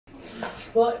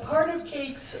Well, part of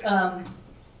Kate's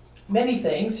many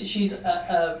things, she's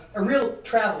a real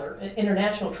traveler, an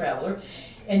international traveler,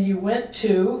 and you went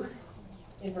to,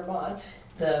 in Vermont,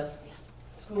 the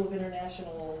School of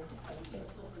International,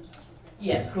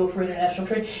 yeah, School for International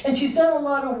Trade, and she's done a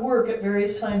lot of work at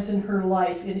various times in her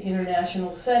life in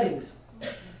international settings.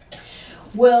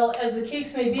 Well, as the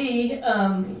case may be,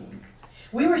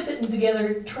 we were sitting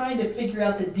together trying to figure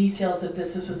out the details of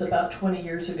this. This was about 20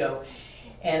 years ago,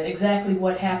 and exactly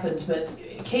what happened, but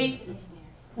Kate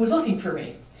was looking for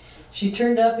me. She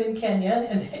turned up in Kenya,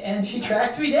 and she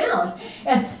tracked me down.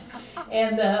 And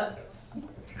then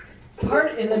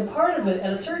part of it,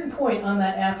 at a certain point on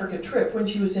that Africa trip, when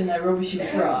she was in Nairobi, she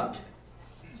was robbed.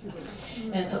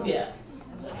 And so, yeah.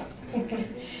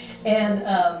 And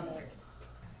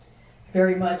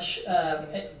very much,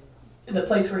 the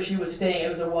place where she was staying, it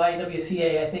was a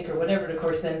YWCA, I think, or whatever, and of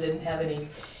course then didn't have any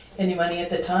money at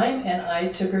the time, and I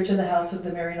took her to the house of the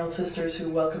Maryknoll sisters, who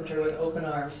welcomed her with open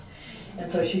arms. And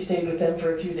so she stayed with them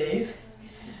for a few days.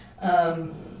 Let's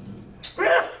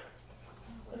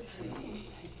see.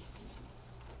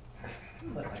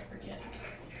 What am I forgetting?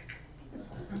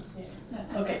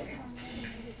 Okay.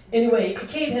 Anyway,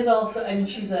 Kate has also, I mean,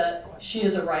 she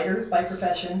is a writer by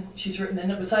profession. She's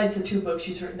written, besides the 2 books,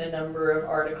 she's written a number of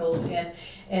articles,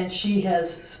 and she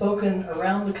has spoken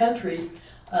around the country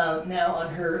now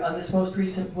on this most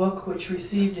recent book, which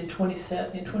received in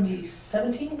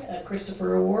 2017 a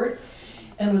Christopher Award,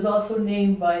 and was also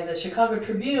named by the Chicago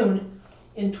Tribune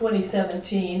in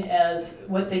 2017 as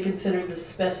what they considered the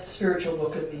best spiritual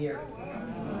book of the year.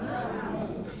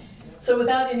 So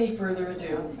without any further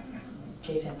ado,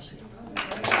 Kate Hennessy.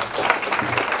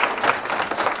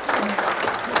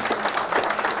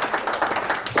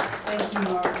 Thank you,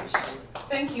 Marge.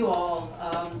 Thank you all.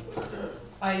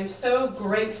 I am so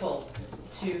grateful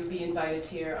to be invited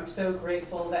here. I'm so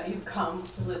grateful that you've come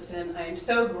to listen. I am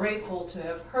so grateful to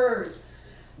have heard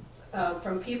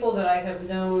from people that I have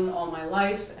known all my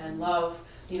life and love.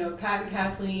 You know, Pat and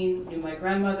Kathleen knew my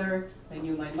grandmother, they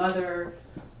knew my mother,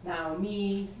 now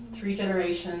me, 3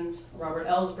 generations, Robert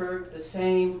Ellsberg, the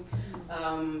same.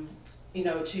 You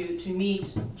know, to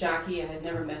meet Jackie, I had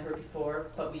never met her before,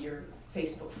 but we are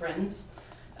Facebook friends.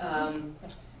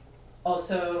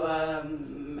 Also,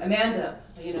 Amanda,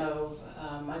 you know,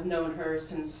 I've known her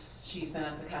since she's been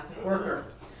at the Catholic Worker,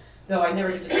 though I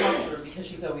never get to talk to her because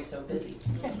she's always so busy.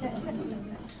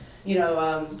 You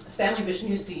know, Stanley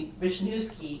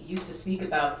Wisniewski used to speak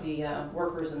about the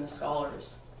workers and the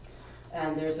scholars.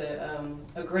 And there's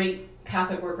a great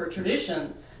Catholic worker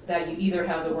tradition that you either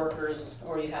have the workers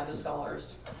or you have the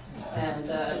scholars. And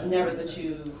never the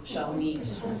two shall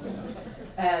meet.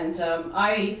 And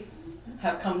I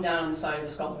have come down on the side of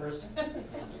the scholars.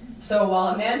 So while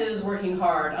Amanda is working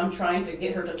hard, I'm trying to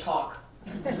get her to talk.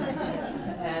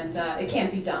 And it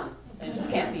can't be done. It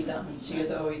just can't be done. She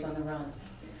is always on the run.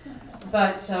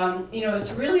 But, you know,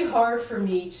 it's really hard for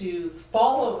me to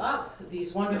follow up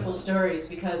these wonderful stories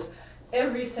because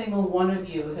every single one of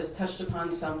you has touched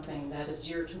upon something that is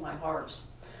dear to my heart.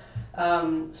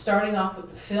 Starting off with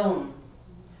the film,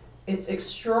 it's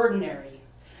extraordinary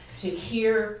to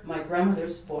hear my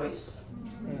grandmother's voice.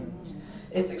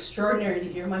 It's extraordinary to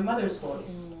hear my mother's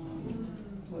voice.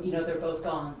 You know, they're both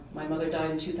gone. My mother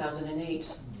died in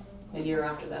 2008, a year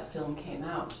after that film came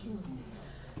out.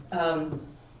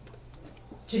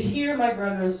 To hear my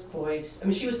grandmother's voice, I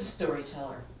mean, she was a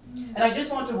storyteller. And I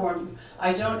just want to warn you,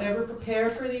 I don't ever prepare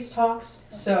for these talks,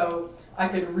 so I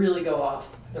could really go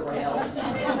off the rails.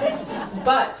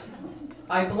 But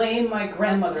I blame my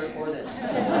grandmother for this.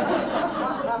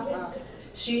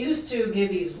 She used to give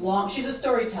these long, she's a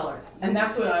storyteller, and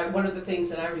that's what one of the things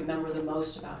that I remember the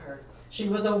most about her. She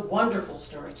was a wonderful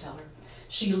storyteller.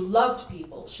 She loved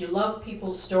people. She loved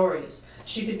people's stories.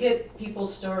 She could get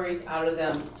people's stories out of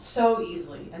them so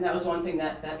easily, and that was one thing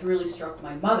that really struck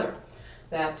my mother,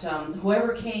 that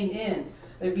whoever came in,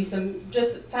 there'd be some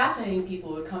just fascinating people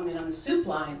who would come in on the soup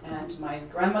line, and my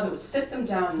grandmother would sit them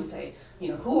down and say, you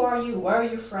know, who are you? Where are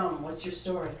you from? What's your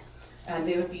story? And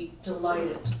they would be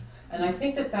delighted. And I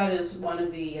think that that is one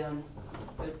of the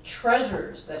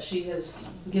treasures that she has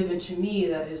given to me,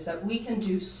 that is that we can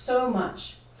do so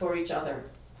much for each other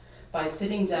by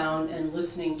sitting down and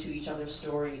listening to each other's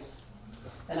stories.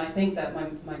 And I think that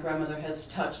my grandmother has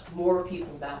touched more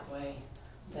people that way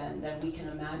than we can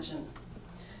imagine.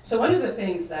 So one of the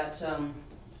things that I'm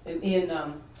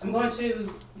going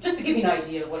to, just to give you an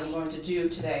idea of what I'm going to do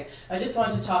today, I just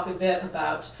want to talk a bit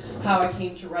about how I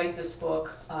came to write this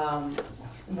book,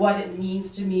 what it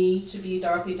means to me to be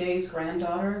Dorothy Day's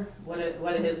granddaughter, what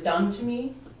it has done to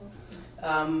me.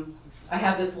 I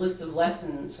have this list of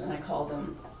lessons, and I call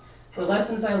them the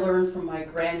lessons I learned from my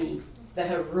granny that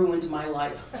have ruined my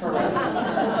life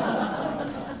forever.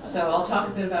 So I'll talk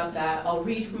a bit about that. I'll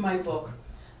read from my book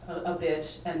a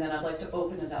bit, and then I'd like to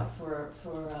open it up for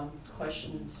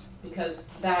questions, because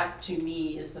that, to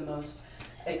me, is the most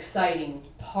exciting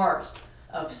part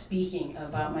of speaking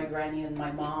about my granny and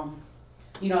my mom.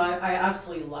 You know, I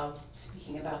absolutely love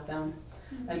speaking about them.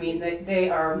 I mean, they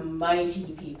are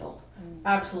mighty people,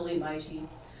 absolutely mighty.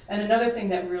 And another thing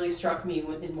that really struck me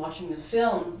in watching the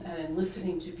film and in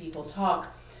listening to people talk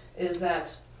is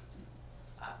that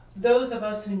those of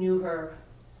us who knew her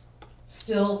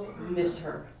still miss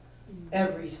her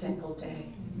every single day.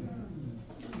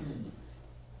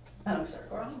 I'm sorry,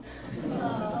 Coraline.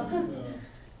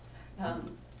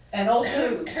 And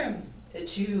also,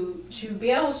 to be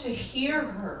able to hear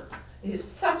her is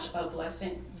such a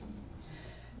blessing.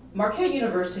 Marquette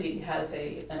University has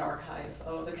an archive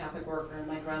of the Catholic worker and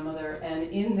my grandmother, and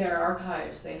in their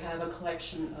archives they have a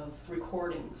collection of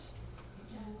recordings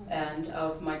and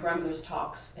of my grandmother's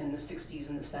talks in the 60s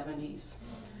and the 70s.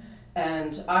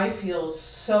 And I feel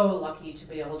so lucky to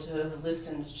be able to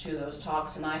listen to those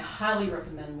talks, and I highly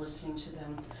recommend listening to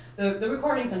them. The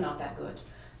recordings are not that good,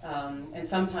 and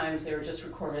sometimes they're just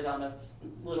recorded on a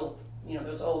little, you know,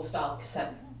 those old style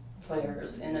cassette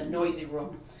players in a noisy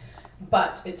room.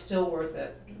 But it's still worth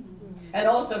it. And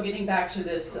also getting back to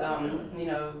this, you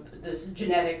know, this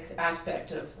genetic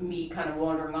aspect of me kind of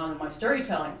wandering on in my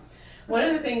storytelling. One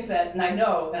of the things that, and I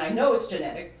know it's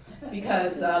genetic,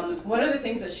 because one of the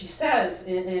things that she says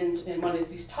in one of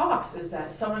these talks is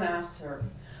that someone asked her,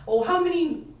 "Oh, how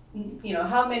many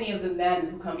of the men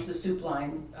who come to the soup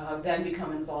line then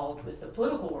become involved with the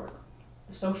political work,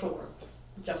 the social work,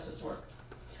 the justice work?"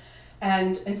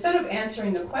 And instead of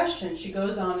answering the question, she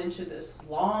goes on into this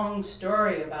long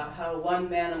story about how one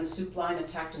man on the soup line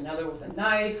attacked another with a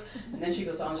knife, and then she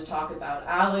goes on to talk about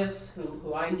Alice,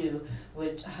 who I knew,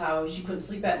 how she couldn't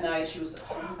sleep at night.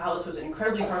 Alice was an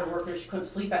incredibly hard worker. She couldn't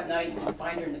sleep at night. You could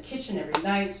find her in the kitchen every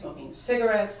night smoking a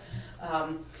cigarette.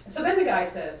 So then the guy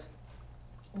says,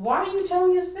 "Why are you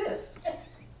telling us this?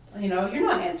 You know, you're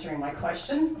not answering my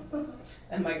question."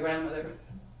 And my grandmother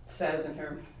says in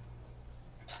her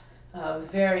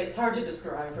it's hard to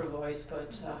describe her voice,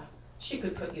 but she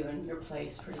could put you in your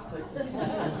place pretty quickly.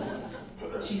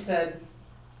 She said,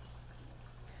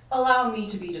 "Allow me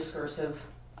to be discursive."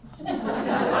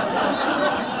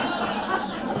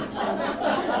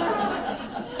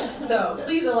 So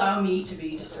please allow me to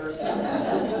be discursive.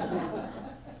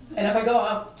 And if I go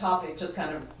off topic, just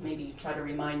kind of maybe try to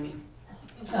remind me.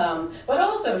 But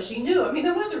also, she knew, I mean,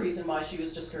 there was a reason why she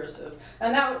was discursive.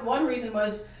 And that one reason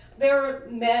was there were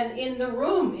men in the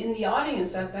room, in the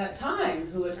audience at that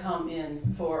time, who had come in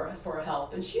for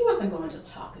help. And she wasn't going to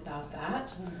talk about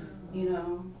that, you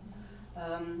know.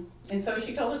 And so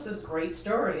she told us this great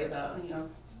story about, you know,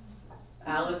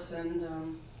 Alice, and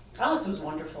Alice was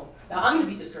wonderful. Now, I'm going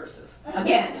to be discursive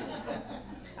again.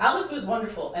 Alice was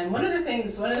wonderful. And one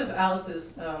of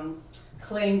Alice's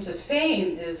claim to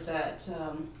fame is that,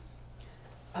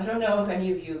 I don't know if any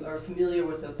of you are familiar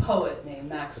with a poet named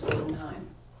Max Bodenheim.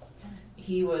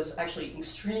 He was actually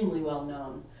extremely well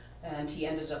known, and he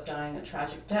ended up dying a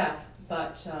tragic death.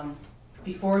 But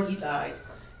before he died,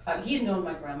 he had known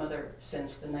my grandmother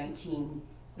since the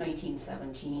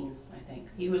 1917, I think.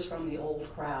 He was from the old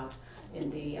crowd in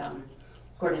the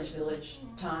Greenwich Village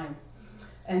time.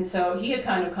 And so he had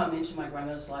kind of come into my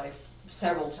grandmother's life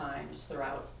several times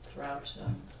throughout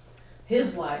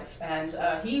his life. And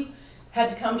he had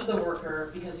to come to the worker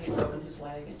because he had broken his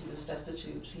leg and he was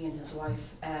destitute, he and his wife.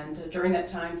 And during that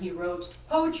time, he wrote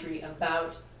poetry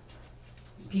about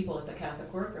people at the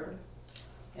Catholic worker.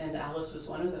 And Alice was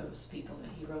one of those people that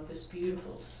he wrote this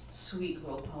beautiful, sweet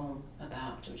little poem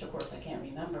about, which of course I can't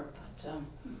remember, but,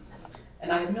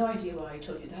 and I have no idea why I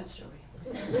told you that story.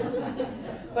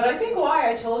 But I think why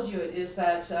I told you it is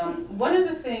that one of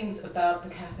the things about the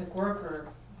Catholic worker,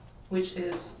 which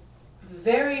is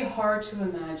very hard to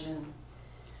imagine,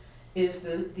 is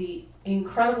the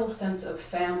incredible sense of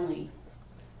family,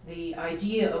 the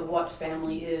idea of what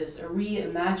family is, a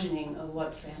reimagining of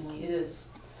what family is.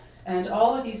 And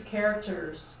all of these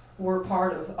characters were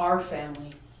part of our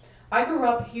family. I grew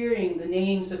up hearing the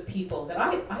names of people that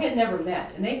I had never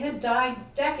met, and they had died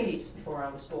decades before I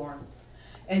was born.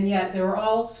 And yet they were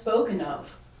all spoken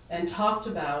of and talked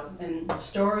about, and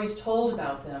stories told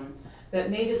about them that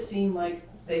made it seem like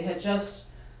they had just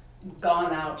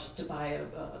gone out to buy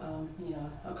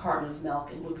a carton of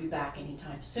milk and would be back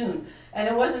anytime soon. And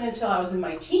it wasn't until I was in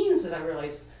my teens that I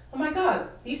realized, oh my God,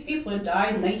 these people had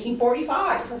died in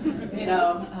 1945, you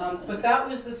know. But that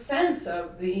was the sense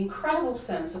of, the incredible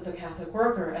sense of the Catholic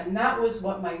worker, and that was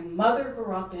what my mother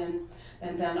grew up in,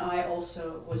 and then I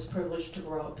also was privileged to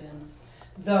grow up in,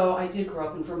 though I did grow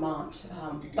up in Vermont.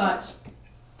 But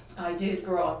I did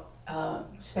grow up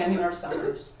spending our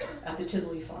summers at the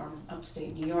Tivoli Farm,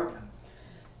 upstate New York.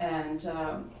 And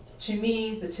to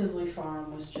me, the Tivoli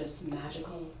Farm was just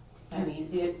magical. I mean,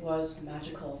 it was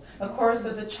magical. Of course,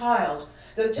 as a child,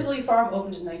 the Tivoli Farm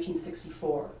opened in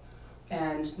 1964,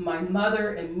 and my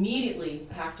mother immediately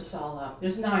packed us all up.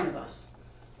 There's 9 of us,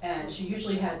 and she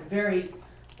usually had very,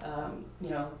 you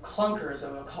know, clunkers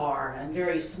of a car, and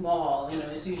very small, you know,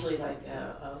 it's usually like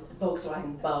a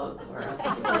Volkswagen Bug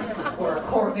or a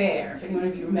Corvair, if any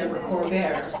of you remember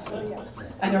Corvairs.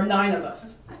 And there are 9 of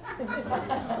us.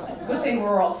 Good thing we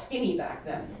were all skinny back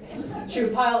then. She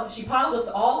piled us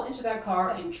all into that car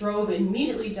and drove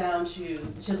immediately down to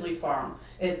the Tivoli Farm.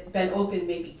 It had been open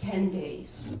maybe 10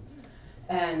 days.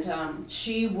 And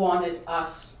she wanted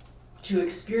us to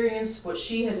experience what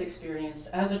she had experienced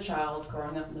as a child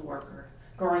growing up in the worker,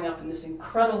 growing up in this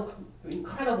incredible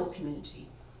community,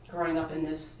 growing up in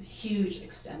this huge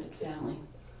extended family.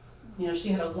 You know, she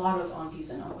had a lot of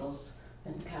aunties and uncles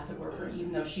in the Catholic worker,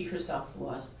 even though she herself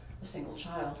was a single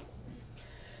child.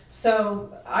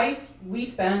 So we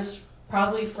spent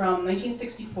probably from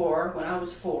 1964, when I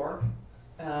was 4,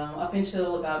 up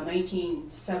until about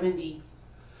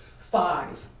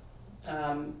 1975,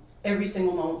 every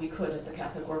single moment we could at the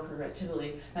Catholic worker at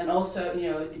Tivoli. And also,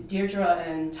 you know, Deirdre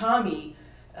and Tommy,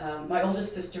 my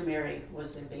oldest sister Mary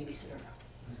was their babysitter.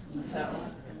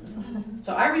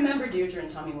 So I remember Deirdre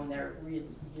and Tommy when they're really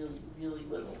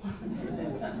little.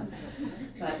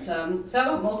 But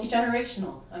so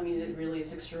multi-generational. I mean, it really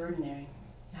is extraordinary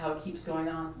how it keeps going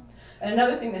on. And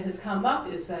another thing that has come up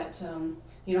is that,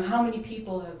 you know, how many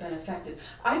people have been affected.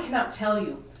 I cannot tell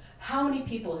you how many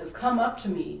people have come up to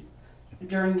me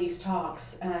during these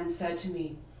talks and said to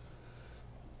me,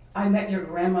 I met your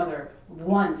grandmother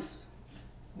once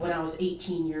when I was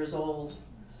 18 years old.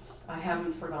 I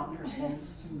haven't forgotten her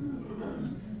since.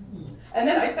 And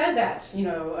then I said that, you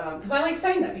know, because I like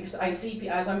saying that, because I see,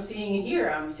 as I'm seeing it here,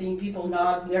 I'm seeing people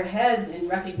nod their head in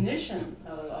recognition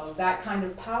of that kind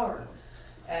of power.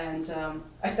 And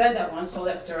I said that once, told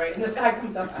that story, and this guy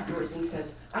comes up afterwards and he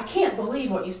says, I can't believe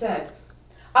what you said.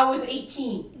 I was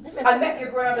 18. I met your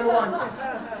grandmother once.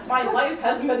 My life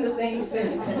hasn't been the same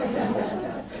since.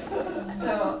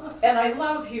 So, and I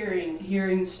love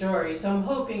hearing stories. So I'm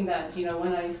hoping that, you know,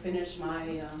 when I finish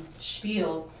my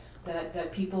spiel,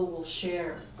 that people will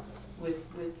share with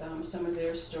some of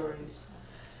their stories.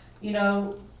 You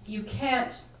know, you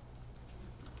can't.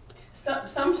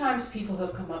 Sometimes people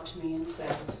have come up to me and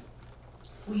said,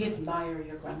 "We admire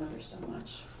your grandmother so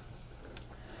much."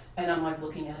 And I'm like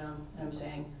looking at them, and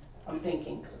I'm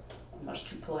thinking, because I'm much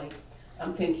too polite,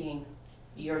 I'm thinking,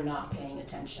 you're not paying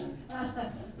attention.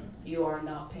 You are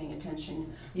not paying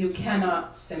attention. You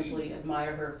cannot simply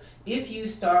admire her. If you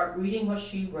start reading what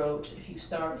she wrote, if you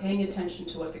start paying attention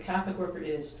to what the Catholic worker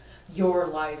is, your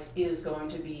life is going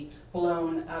to be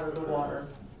blown out of the water.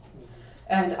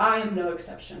 And I am no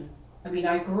exception. I mean,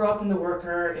 I grew up in the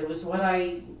worker. It was what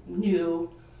I knew.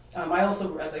 I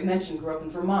also, as I mentioned, grew up in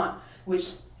Vermont,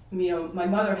 which, you know, my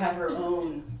mother had her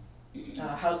own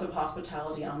house of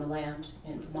hospitality on the land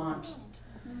in Vermont,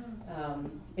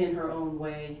 in her own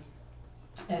way.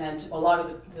 And a lot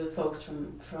of the folks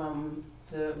from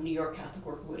the New York Catholic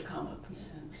worker would come up and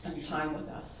spend time with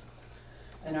us.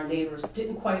 And our neighbors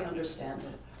didn't quite understand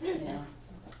it. You know,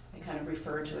 they kind of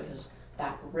referred to it as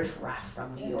that riffraff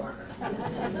from New York.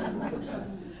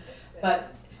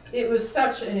 But it was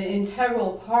such an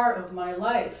integral part of my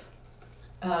life.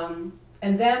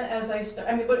 And then as I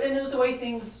started, and it was the way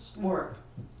things were.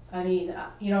 I mean,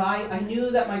 you know, I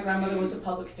knew that my grandmother was a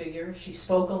public figure. She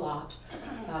spoke a lot.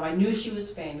 I knew she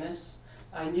was famous.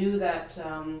 I knew that,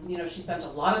 you know, she spent a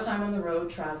lot of time on the road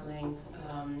traveling,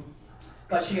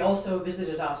 but she also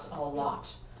visited us a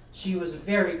lot. She was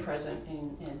very present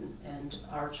in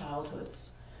our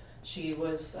childhoods. She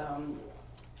was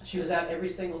at every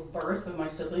single birth of my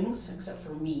siblings, except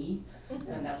for me,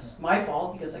 and that's my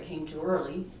fault because I came too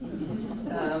early.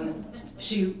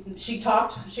 She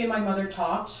and my mother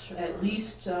talked at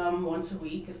least once a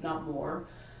week, if not more.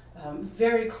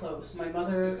 Very close. My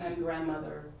mother and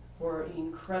grandmother were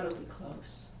incredibly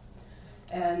close.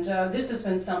 And this has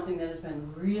been something that has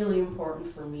been really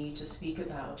important for me to speak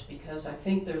about, because I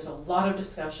think there's a lot of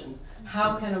discussion.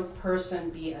 How can a person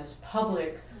be as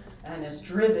public and as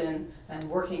driven and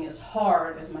working as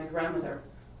hard as my grandmother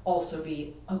also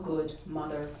be a good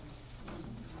mother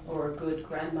or a good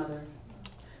grandmother?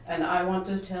 And I want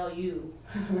to tell you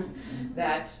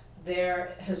that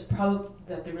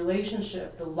that the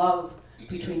relationship, the love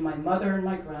between my mother and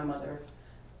my grandmother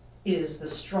is the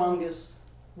strongest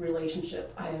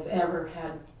relationship I have ever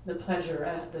had the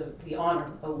pleasure, the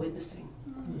honor of witnessing.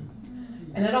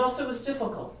 And it also was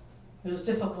difficult. It was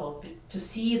difficult to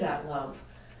see that love.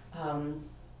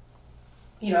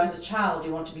 You know, as a child,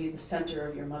 you want to be the center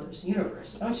of your mother's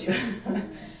universe, don't you?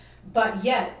 But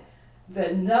yet,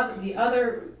 the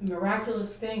other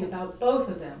miraculous thing about both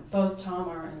of them, both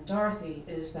Tamar and Dorothy,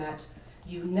 is that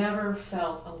you never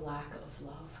felt a lack of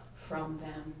love from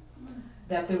them.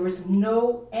 That there was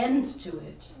no end to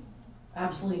it,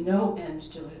 absolutely no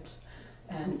end to it.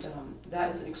 And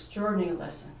that is an extraordinary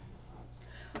lesson.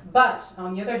 But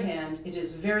on the other hand, it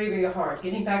is very, very hard.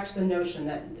 Getting back to the notion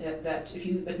that if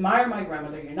you admire my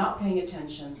grandmother, you're not paying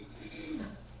attention.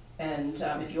 And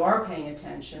if you are paying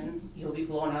attention, you'll be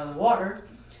blown out of the water,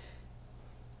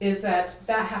 is that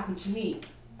happened to me.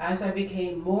 As I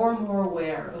became more and more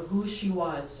aware of who she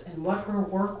was and what her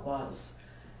work was,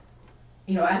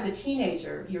 you know, as a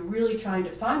teenager, you're really trying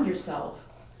to find yourself,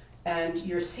 and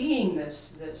you're seeing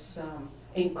this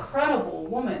incredible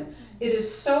woman. It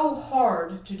is so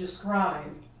hard to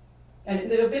describe. And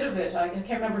a bit of it, I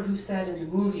can't remember who said in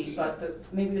the movie, but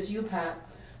maybe it was you, Pat,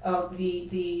 of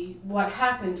what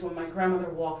happened when my grandmother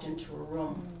walked into a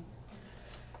room.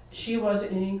 She was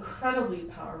an incredibly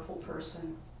powerful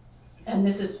person. And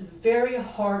this is very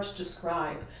hard to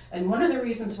describe. And one of the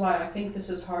reasons why I think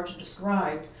this is hard to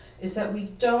describe is that we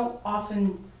don't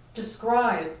often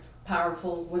describe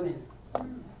powerful women.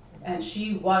 And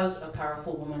she was a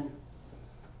powerful woman.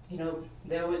 You know,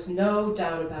 there was no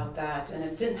doubt about that. And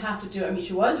it didn't have to do, I mean,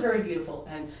 she was very beautiful,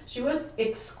 and she was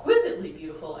exquisitely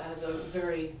beautiful as a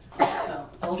very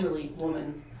elderly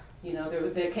woman. You know,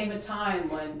 there came a time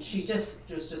when she was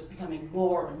just becoming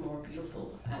more and more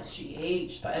beautiful as she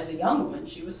aged. But as a young woman,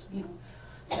 she was, you know,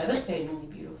 devastatingly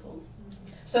beautiful.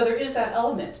 So there is that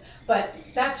element. But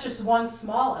that's just one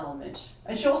small element.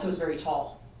 And she also was very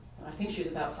tall. I think she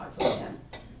was about 5'10".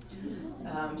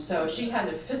 So she had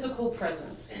a physical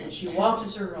presence. When she walked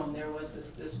into her room, there was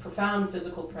this profound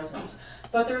physical presence.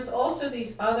 But there's also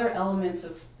these other elements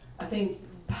of, I think,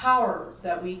 power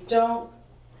that we don't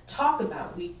talk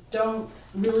about, we don't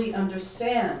really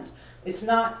understand. It's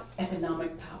not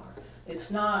economic power.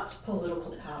 It's not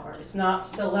political power. It's not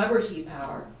celebrity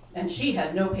power. And she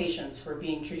had no patience for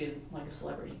being treated like a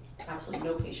celebrity. Absolutely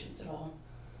no patience at all.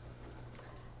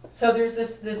 So there's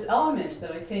this element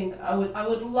that I think I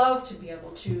would love to be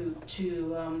able to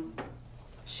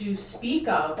speak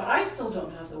of, but I still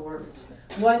don't have the words.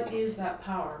 What is that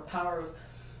power? Power of,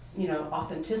 you know,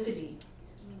 authenticity.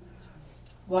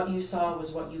 What you saw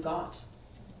was what you got.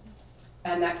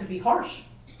 And that could be harsh.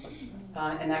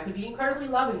 And that could be incredibly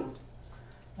loving.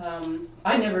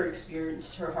 I never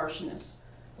experienced her harshness,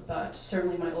 but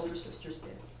certainly my older sisters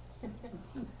did.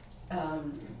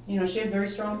 You know, she had very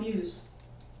strong views.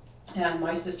 And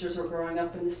my sisters were growing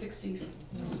up in the 60s.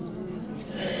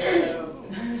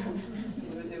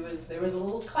 So there was a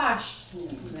little clash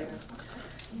there.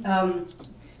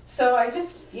 So I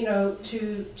just, you know,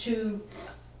 to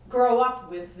grow up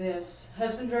with this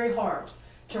has been very hard.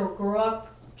 To grow up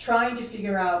trying to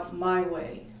figure out my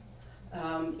way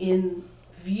in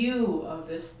view of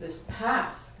this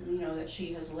path, you know, that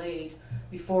she has laid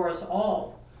before us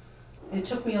all. It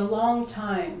took me a long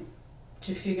time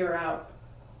to figure out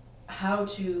how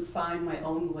to find my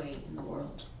own way in the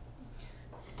world.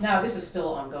 Now, this is still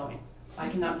ongoing. I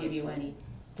cannot give you any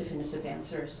definitive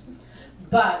answers.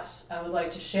 But I would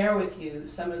like to share with you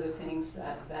some of the things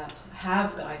that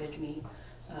have guided me.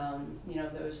 You know,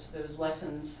 those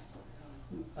lessons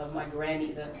of my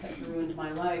granny that ruined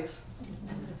my life,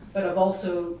 but have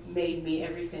also made me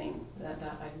everything that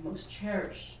I most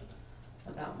cherish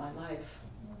about my life.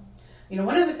 You know,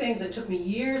 one of the things that took me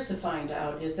years to find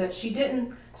out is that she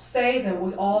didn't say that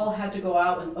we all had to go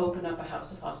out and open up a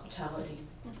house of hospitality.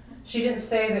 She didn't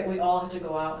say that we all had to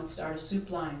go out and start a soup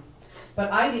line.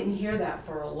 But I didn't hear that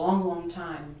for a long, long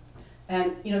time.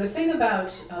 And, you know, the thing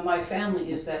about my family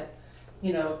is that,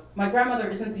 you know, my grandmother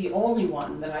isn't the only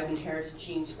one that I've inherited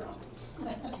genes from.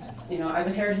 You know, I've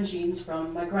inherited genes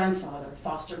from my grandfather,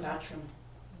 Foster Battram.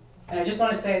 And I just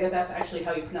want to say that that's actually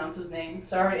how you pronounce his name.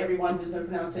 Sorry, everyone who's going to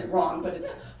pronounce it wrong, but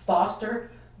it's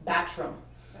Foster Battram.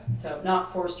 So,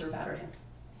 not Forster Batterham.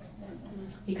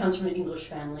 He comes from an English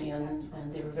family, and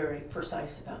they were very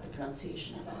precise about the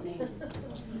pronunciation of that name.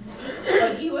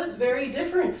 But he was very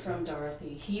different from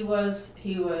Dorothy. He was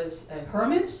a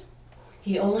hermit.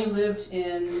 He only lived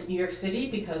in New York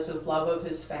City because of love of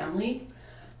his family.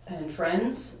 and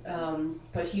friends,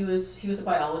 but he was a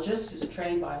biologist. He was a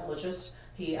trained biologist.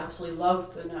 He absolutely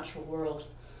loved the natural world,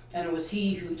 and it was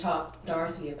he who taught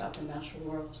Dorothy about the natural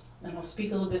world. And I'll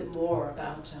speak a little bit more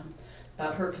about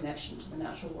her connection to the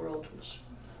natural world,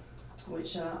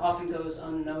 which often goes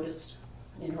unnoticed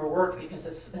in her work, because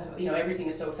it's everything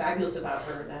is so fabulous about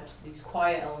her that these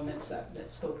quiet elements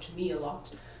that spoke to me a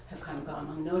lot have kind of gone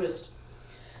unnoticed.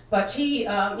 But he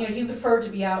he preferred to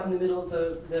be out in the middle of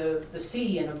the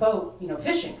sea in a boat,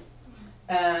 fishing,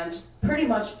 and pretty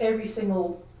much every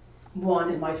single one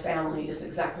in my family is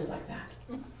exactly like that,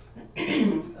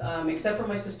 except for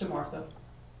my sister Martha.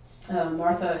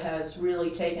 Martha has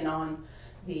really taken on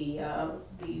the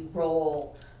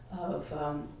role of,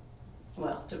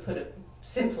 well, to put it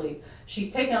simply,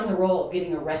 she's taken on the role of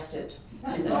getting arrested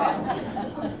in the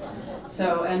family.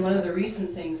 So, and one of the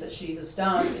recent things that she has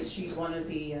done is she's one of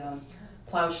the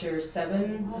Plowshares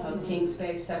 7, Kings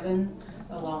Bay 7,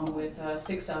 along with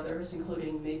 6 others,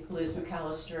 including Liz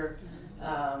McAllister,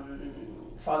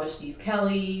 Father Steve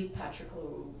Kelly, Patrick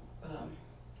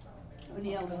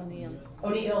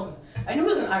O'Neill. I knew it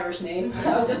was an Irish name.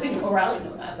 I was just thinking O'Reilly.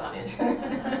 No, that's not it.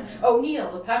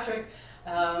 O'Neill, Patrick,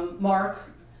 Mark,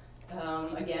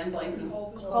 again, blanking.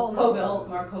 Coville,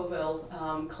 Mark Coville,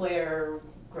 Claire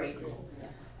Grady.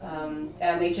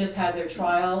 And they just had their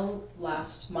trial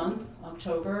last month,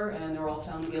 October, and they were all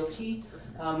found guilty.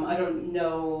 I don't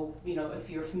know, if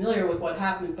you're familiar with what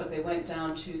happened, but they went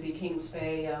down to the Kings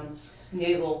Bay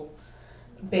Naval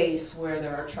Base where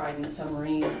there are Trident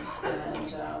submarines,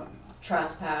 and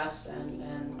trespassed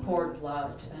and poured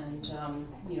blood,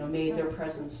 and made their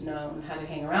presence known. Had to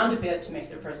hang around a bit to make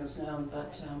their presence known,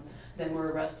 but then were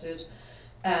arrested,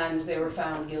 and they were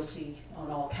found guilty on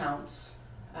all counts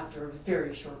after a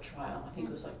very short trial. I think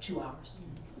it was like 2 hours.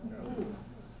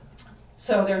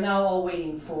 So they're now all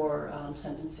waiting for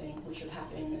sentencing, which should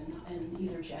happen in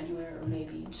either January or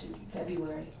maybe into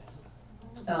February,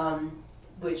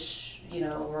 which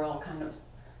we're all kind of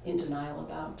in denial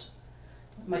about.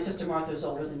 My sister Martha is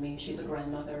older than me. She's a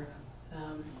grandmother.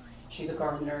 She's a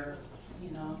gardener.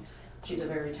 She's a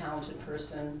very talented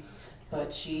person,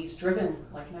 but she's driven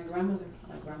like my grandmother.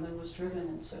 My grandmother was driven,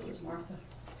 and so was Martha.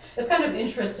 It's kind of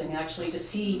interesting, actually,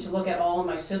 to look at all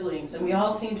my siblings, and we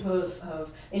all seem to have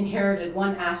inherited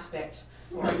one aspect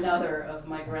or another of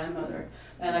my grandmother.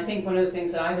 And I think one of the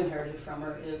things that I've inherited from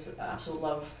her is absolute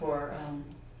love for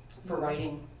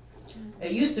writing.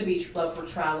 It used to be love for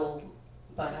travel,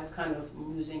 but I'm kind of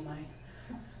losing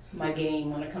my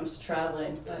game when it comes to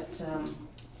traveling.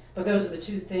 But those are the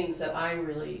two things that I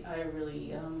really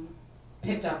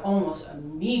picked up almost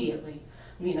immediately.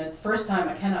 I mean, the first time,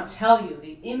 I cannot tell you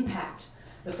the impact.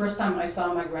 The first time I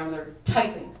saw my grandmother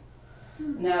typing.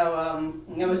 Now,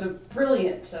 it was a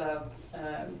brilliant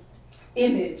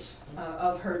image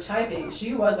of her typing.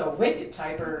 She was a wicked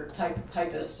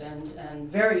typist,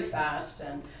 and very fast,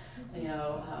 and it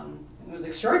was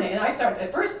extraordinary. And I started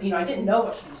at first, I didn't know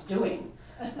what she was doing.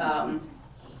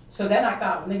 So then I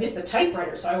thought, well, maybe it's the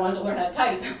typewriter, so I wanted to learn how to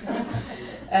type.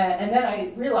 And then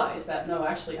I realized that, no,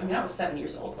 actually, I was 7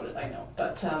 years old, what did I know?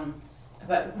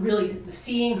 But really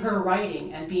seeing her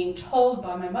writing and being told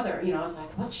by my mother, I was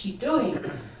like, what's she doing?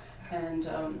 And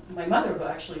my mother, who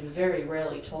actually very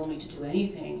rarely told me to do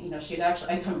anything,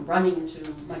 I'd come running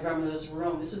into my grandmother's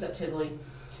room, this was at Tivoli,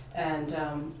 and,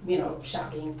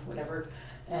 shouting, whatever.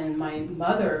 And my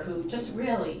mother, who just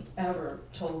rarely ever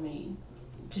told me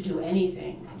to do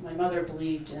anything, my mother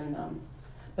believed in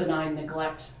benign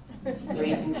neglect,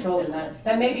 raising children.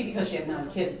 That may be because she had 9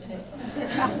 kids.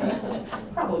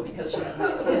 Probably because she had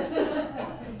 9 kids.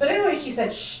 But anyway, she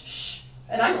said, shh, shh.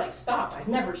 And I stopped.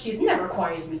 She had never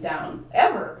quieted me down,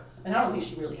 ever. And I don't think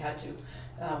she really had to.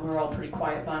 We were all a pretty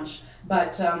quiet bunch.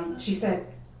 But she said,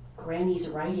 Granny's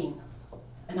writing.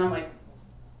 And I'm like,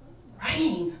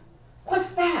 writing?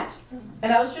 What's that?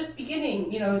 And I was just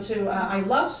beginning, I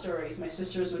love stories. My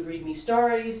sisters would read me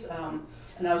stories.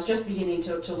 And I was just beginning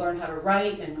to learn how to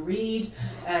write and read,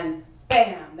 and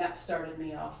bam, that started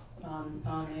me off on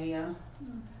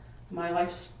my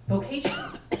life's vocation,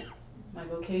 my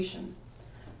vocation.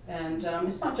 And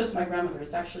it's not just my grandmother,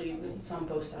 it's on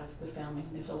both sides of the family.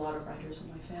 There's a lot of writers in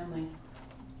my family.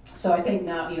 So I think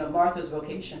now, Martha's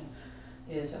vocation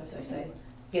is, as I say,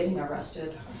 getting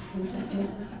arrested.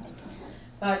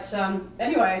 But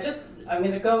anyway, I'm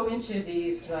going to go into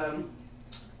these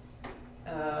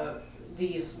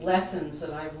lessons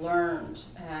that I've learned,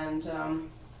 and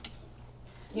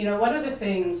one of the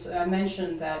things I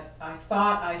mentioned that I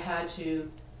thought I had to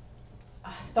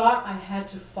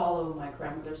follow my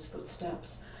grandmother's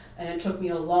footsteps, and it took me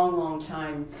a long, long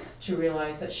time to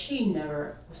realize that she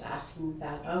never was asking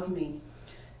that of me.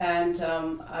 And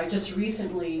I just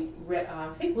recently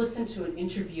listened to an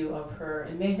interview of her.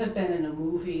 It may have been in a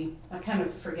movie. I kind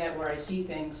of forget where I see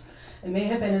things. It may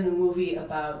have been in a movie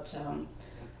about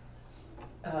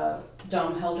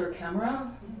Dom Helder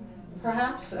Camera,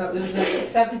 perhaps. It was a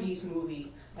 70s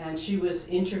movie, and she was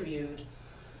interviewed.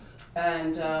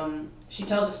 And she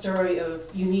tells a story of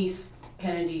Eunice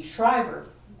Kennedy Shriver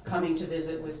coming to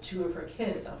visit with 2 of her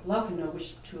kids. I'd love to know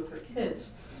which 2 of her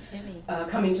kids.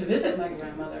 Coming to visit my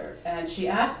grandmother, and she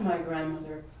asked my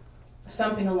grandmother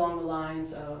something along the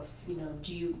lines of, you know,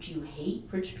 do you hate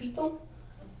rich people?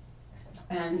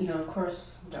 And, you know, of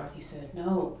course, Dorothy said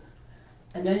no.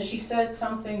 And then she said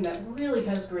something that really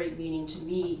has great meaning to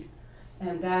me,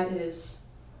 and that is,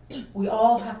 we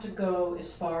all have to go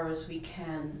as far as we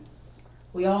can.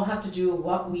 We all have to do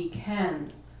what we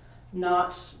can, and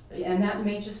that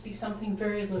may just be something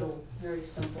very little, very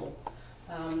simple.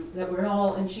 That we're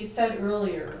all, and she said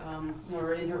earlier,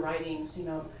 or in her writings, you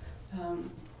know,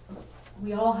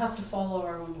 we all have to follow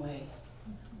our own way.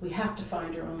 We have to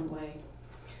find our own way.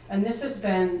 And this has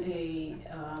been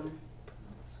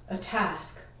a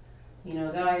task, you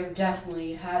know, that I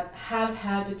definitely have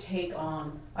had to take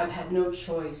on. I've had no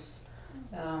choice.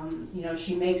 You know,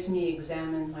 she makes me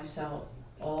examine myself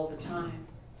all the time.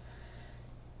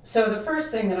 So the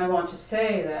first thing that I want to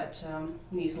say that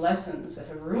these lessons that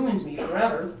have ruined me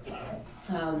forever,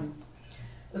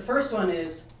 the first one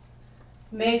is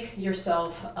make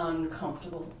yourself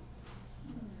uncomfortable.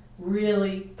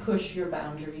 Really push your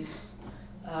boundaries.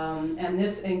 And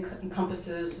this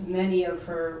encompasses many of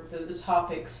the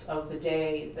topics of the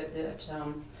day that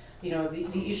you know,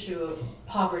 the issue of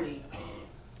poverty,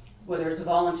 whether it's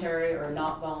voluntary or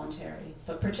not voluntary,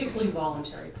 but particularly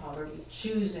voluntary poverty,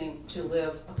 choosing to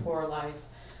live a poor life,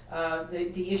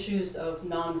 the issues of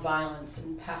nonviolence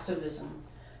and pacifism,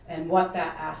 and what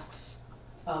that asks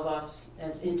of us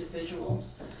as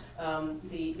individuals.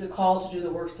 The call to do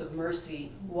the works of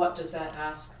mercy, what does that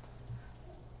ask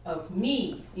of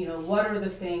me? You know, what are the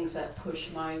things that push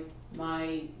my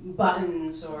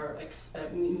buttons or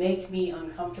make me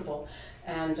uncomfortable?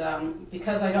 And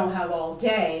because I don't have all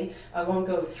day, I won't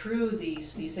go through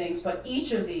these things, but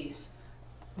each of these,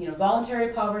 you know,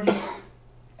 voluntary poverty,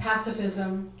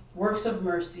 pacifism, works of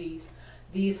mercy,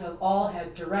 these have all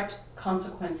had direct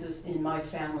consequences in my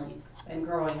family and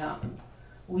growing up.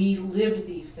 We lived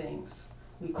these things.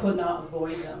 We could not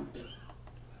avoid them.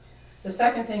 The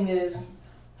second thing is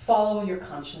follow your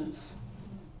conscience.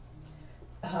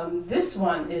 This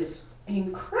one is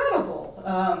incredible.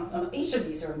 Each of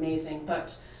these are amazing,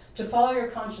 but to follow your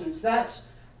conscience, that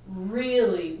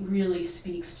really, really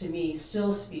speaks to me,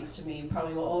 still speaks to me,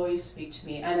 probably will always speak to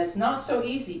me, and it's not so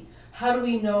easy. How do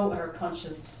we know what our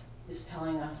conscience is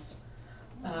telling us?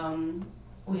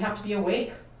 We have to be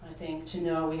awake, I think, to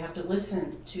know. We have to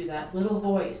listen to that little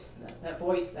voice, that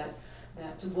voice that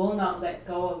will not let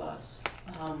go of us.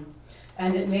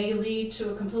 And it may lead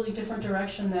to a completely different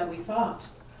direction that we thought.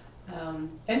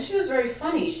 And she was very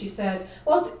funny. She said,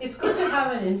 well, it's good to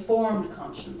have an informed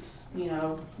conscience, you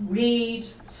know, read,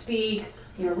 speak,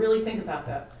 you know, really think about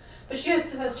that. But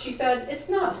she said, it's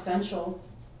not essential.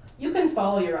 You can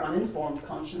follow your uninformed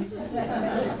conscience.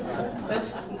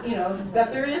 That's, you know,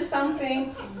 that there is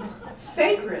something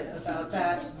sacred about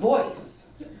that voice,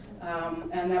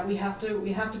 and that we have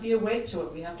to be awake to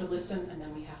it. We have to listen, and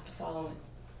then we have to follow it.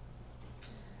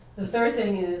 The third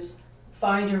thing is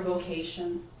find your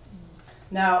vocation.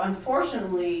 Now,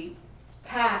 unfortunately,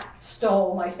 Pat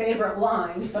stole my favorite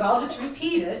line, but I'll just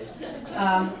repeat it.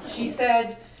 She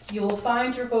said, "You will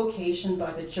find your vocation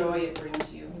by the joy it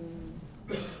brings you."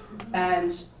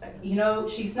 And, you know,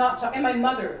 she's not talking, and my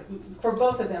mother, for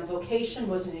both of them, vocation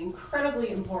was an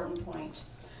incredibly important point.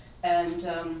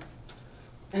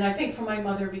 And I think for my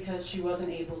mother, because she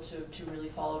wasn't able to really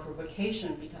follow her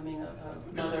vocation, becoming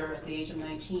a mother at the age of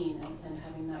 19 and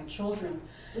having 9 children.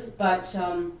 But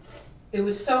it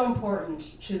was so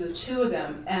important to the two of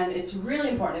them, and it's really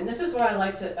important. And this is what I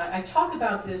like to, I talk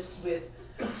about this with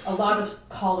a lot of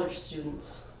college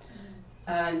students.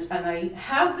 And I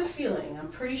have the feeling, I'm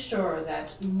pretty sure,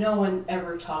 that no one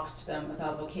ever talks to them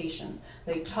about vocation.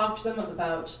 They talk to them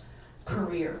about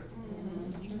career.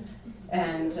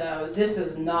 And this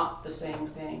is not the same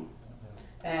thing.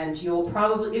 And you'll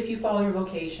probably, if you follow your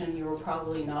vocation, you will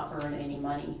probably not earn any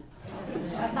money.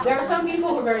 There are some people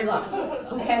who are very lucky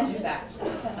who can do that.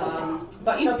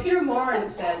 But, you know, Peter Morin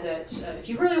said that if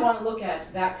you really want to look at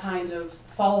that kind of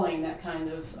following, that kind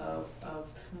of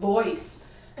voice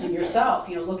in yourself,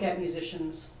 you know, look at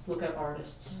musicians, look at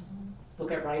artists,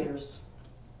 look at writers.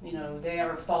 You know, they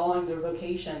are following their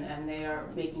vocation and they are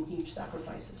making huge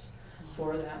sacrifices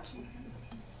for that.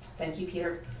 Thank you,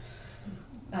 Peter.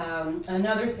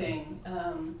 Another thing,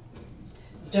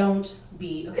 don't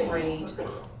be afraid.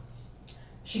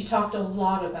 She talked a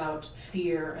lot about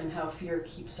fear and how fear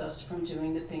keeps us from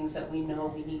doing the things that we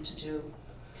know we need to do.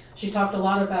 She talked a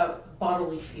lot about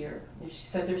bodily fear. She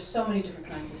said there's so many different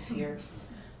kinds of fear.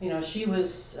 You know, she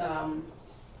was, I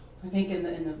think in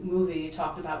the movie, it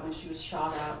talked about when she was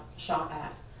shot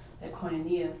at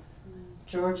Koinonia,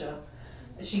 Georgia.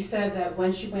 She said that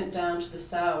when she went down to the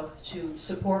South to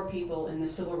support people in the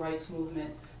civil rights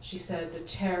movement, she said the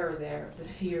terror there, the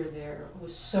fear there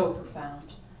was so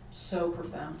profound, so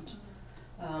profound.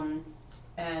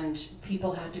 And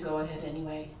people had to go ahead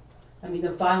anyway. I mean,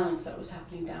 the violence that was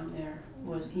happening down there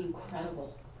was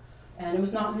incredible. And it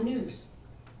was not in the news,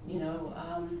 you know.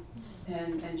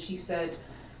 And she said,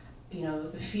 you know,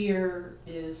 the fear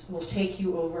will take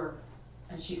you over.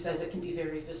 And she says it can be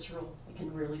very visceral. It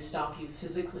can really stop you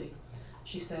physically.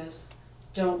 She says,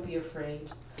 don't be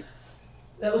afraid.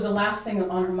 That was the last thing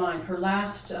on her mind. Her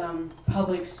last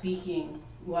public speaking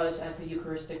was at the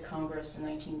Eucharistic Congress in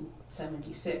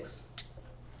 1976.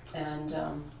 And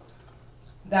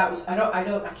that was,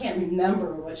 I can't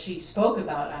remember what she spoke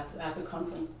about at the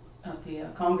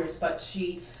Congress, but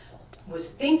she was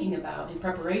thinking about, in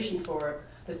preparation for it,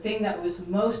 the thing that was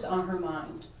most on her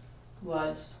mind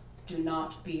was, do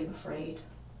not be afraid.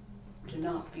 Do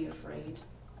not be afraid.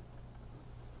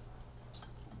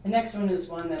 The next one is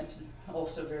one that's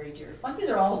also very dear. Well, these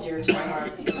are all dear to my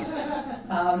heart.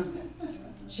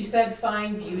 She said,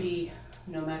 find beauty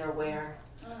no matter where.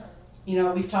 You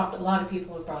know, we've talked, a lot of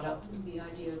people have brought up the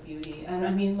idea of beauty. And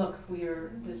I mean, look, we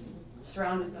are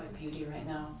surrounded by beauty right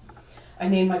now. I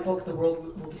named my book, The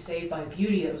World Will Be Saved by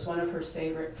Beauty. It was one of her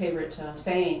favorite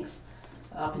sayings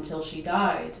up until she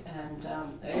died. And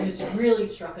it just really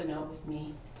struck a note with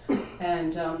me.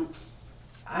 And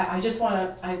I just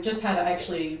had to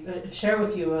actually share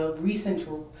with you a recent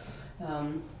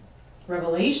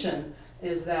revelation,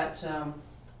 is that,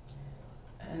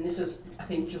 and this is, I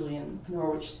think, Julian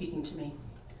Norwich speaking to me,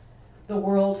 the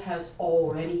world has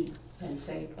already been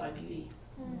saved by beauty.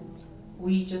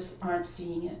 We just aren't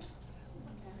seeing it.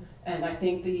 And I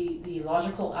think the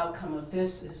logical outcome of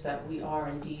this is that we are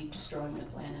indeed destroying the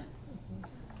planet.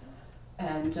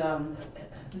 And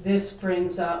this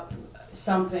brings up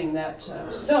something that,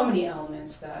 so many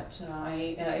elements that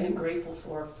I am grateful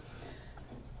for.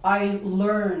 I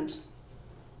learned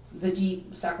the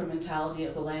deep sacramentality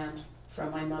of the land from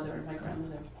my mother and my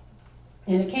grandmother.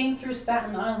 And it came through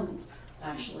Staten Island,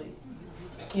 actually.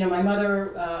 You know, my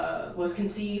mother was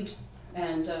conceived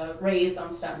and raised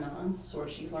on Staten Island, so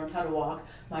she learned how to walk.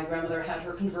 My grandmother had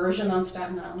her conversion on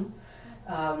Staten Island.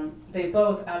 They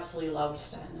both absolutely loved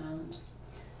Staten Island.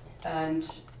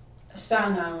 And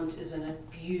Staten Island is an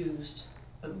abused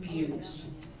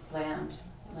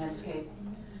landscape.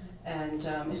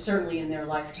 And certainly in their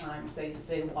lifetimes,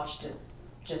 they watched it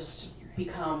just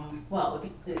become, well,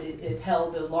 it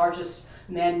held the largest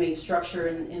man-made structure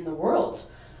in the world,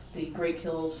 the Great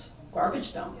Kills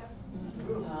garbage dump,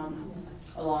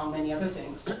 along many other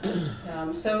things.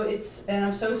 So it's, and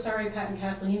I'm so sorry, Pat and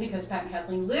Kathleen, because Pat and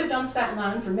Kathleen lived on Staten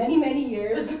Island for many, many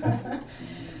years.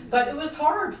 But it was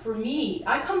hard for me.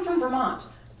 I come from Vermont.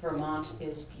 Vermont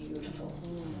is beautiful.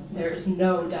 There's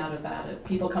no doubt about it.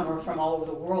 People come from all over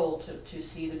the world to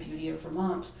see the beauty of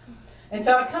Vermont. And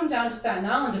so I'd come down to Staten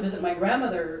Island to visit my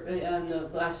grandmother in the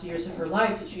last years of her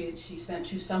life. She spent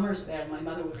 2 summers there, and my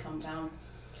mother would come down.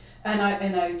 And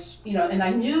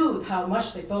I knew how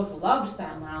much they both loved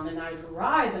Staten Island, and I'd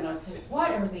arrive and I'd say,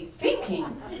 what are they thinking?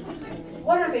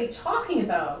 What are they talking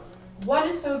about? What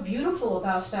is so beautiful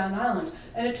about Staten Island?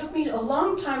 And it took me a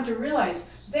long time to realize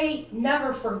they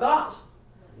never forgot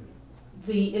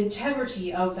the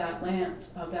integrity of that land,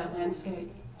 of that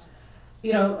landscape.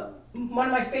 You know, one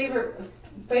of my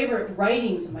favorite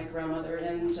writings of my grandmother,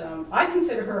 and I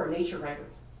consider her a nature writer.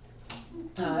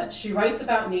 She writes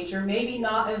about nature, maybe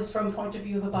not as from the point of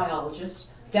view of a biologist,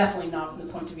 definitely not from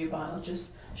the point of view of a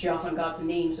biologist. She often got the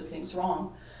names of things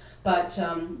wrong. But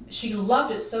she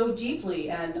loved it so deeply,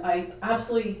 and I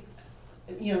absolutely,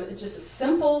 you know, it's just a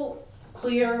simple,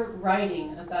 clear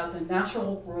writing about the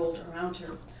natural world around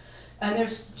her. And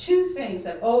there's 2 things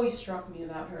that always struck me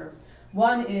about her.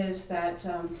 One is that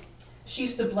she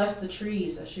used to bless the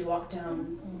trees as she walked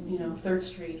down, you know, 3rd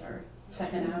Street or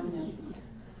 2nd Avenue.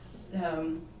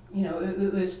 You know,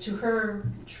 it was, to her,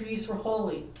 trees were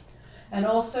holy. And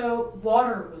also,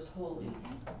 water was holy.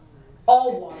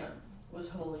 All water was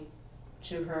holy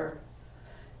to her.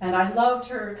 And I loved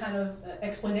her kind of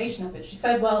explanation of it. She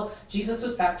said, well, Jesus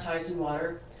was baptized in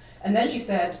water. And then she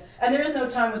said, and there is no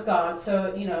time with God,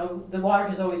 so, you know, the water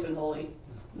has always been holy.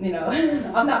 You know,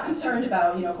 I'm not concerned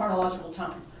about, you know, chronological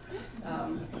time.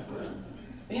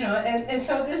 You know, and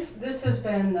so this has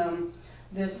been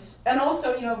this, and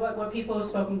also, you know, what people have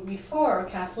spoken before,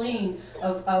 Kathleen,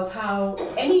 of how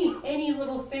any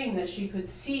little thing that she could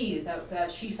see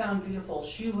that she found beautiful,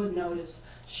 she would notice,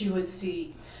 she would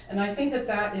see. And I think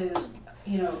that is,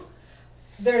 you know,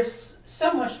 there's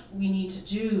so much we need to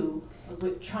do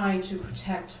with trying to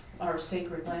protect our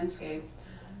sacred landscape,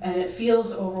 and it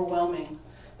feels overwhelming.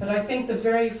 But I think the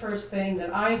very first thing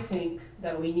that I think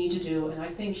that we need to do, and I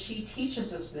think she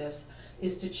teaches us this,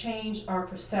 is to change our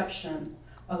perception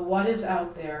of what is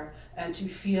out there and to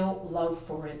feel love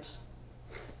for it.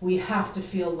 We have to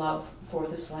feel love for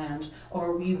this land,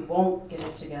 or we won't get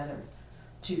it together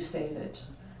to save it.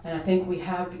 And I think we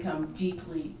have become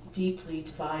deeply, deeply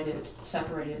divided,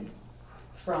 separated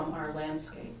from our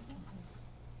landscape.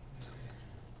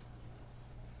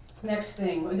 Next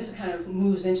thing, this kind of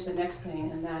moves into the next thing,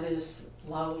 and that is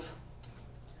love.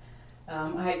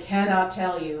 I cannot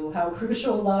tell you how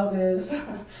crucial love is.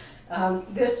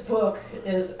 This book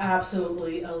is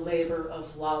absolutely a labor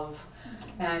of love,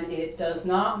 and it does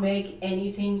not make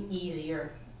anything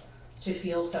easier to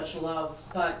feel such love,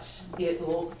 but it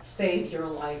will save your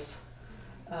life.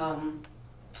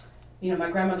 You know,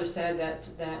 my grandmother said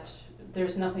that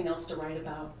there's nothing else to write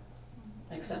about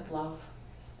except love.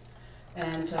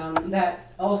 And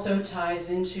that also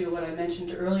ties into what I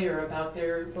mentioned earlier about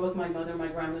both my mother and my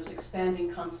grandmother's expanding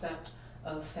concept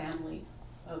of family,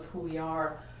 of who we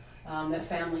are. That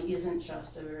family isn't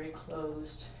just a very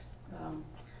closed,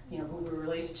 you know, who we're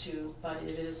related to, but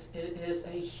it is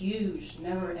a huge,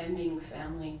 never-ending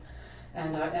family.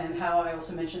 And how I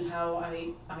also mentioned how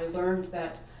I learned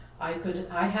that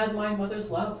I had my mother's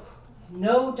love,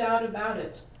 no doubt about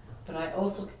it. But I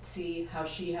also could see how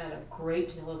she had a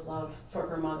great deal of love for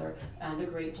her mother and a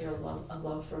great deal of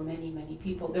love for many, many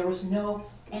people. There was no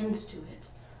end to it.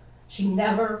 She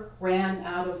never ran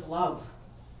out of love.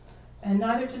 And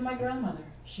neither did my grandmother.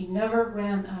 She never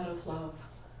ran out of love.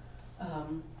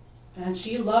 And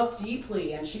she loved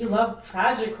deeply, and she loved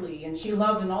tragically, and she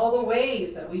loved in all the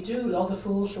ways that we do, all the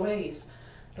foolish ways.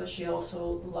 But she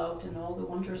also loved in all the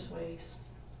wondrous ways.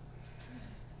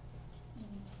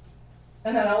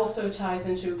 And that also ties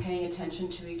into paying attention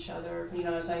to each other. You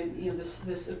know,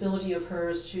 this ability of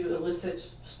hers to elicit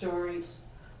stories,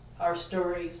 our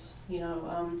stories. You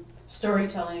know,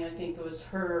 storytelling. I think was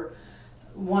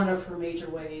one of her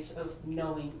major ways of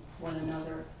knowing one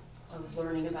another, of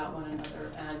learning about one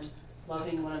another, and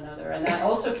loving one another. And that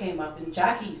also came up in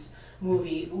Jackie's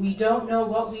movie. We don't know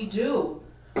what we do.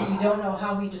 We don't know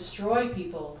how we destroy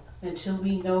people until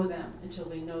we know them, until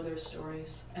we know their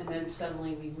stories. And then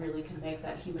suddenly we really can make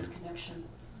that human connection.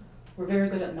 We're very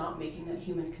good at not making that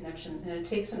human connection, and it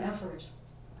takes an effort.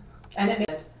 And it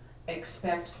made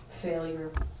expect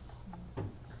failure.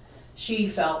 She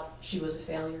felt she was a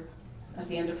failure. At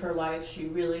the end of her life, she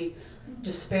really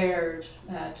despaired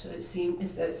at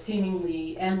that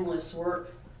seemingly endless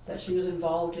work that she was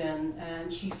involved in,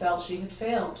 and she felt she had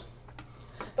failed.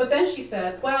 But then she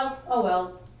said, well, oh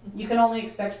well, you can only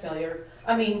expect failure.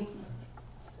 I mean,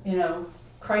 you know,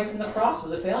 Christ on the cross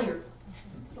was a failure.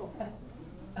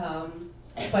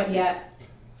 But yet,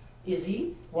 is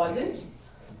he? Was it?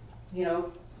 You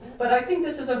know, but I think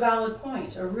this is a valid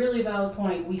point, a really valid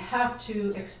point. We have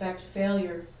to expect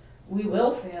failure. We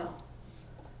will fail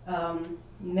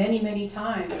many, many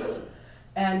times.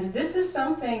 And this is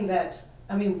something that,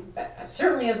 I mean,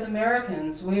 certainly as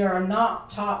Americans, we are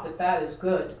not taught that that is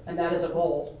good and that is a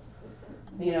goal.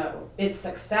 You know, it's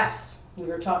success. We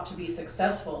were taught to be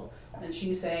successful. And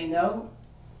she's saying, no,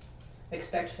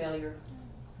 expect failure.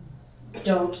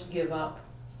 Don't give up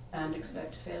and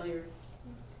expect failure.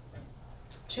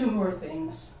 Two more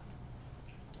things.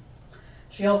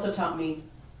 She also taught me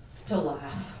to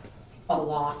laugh a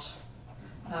lot.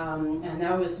 And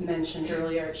that was mentioned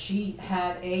earlier. She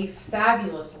had a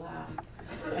fabulous laugh.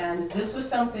 And this was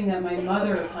something that my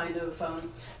mother kind of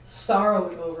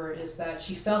sorrowed over, is that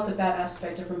she felt that that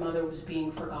aspect of her mother was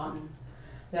being forgotten.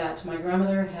 That my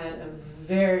grandmother had a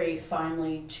very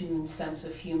finely tuned sense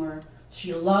of humor.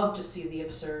 She loved to see the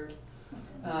absurd.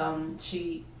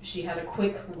 She had a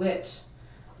quick wit.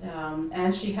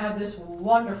 And she had this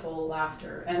wonderful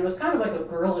laughter. And it was kind of like a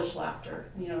girlish laughter.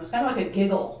 You know, it was kind of like a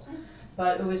giggle.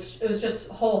 But it was just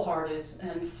wholehearted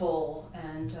and full.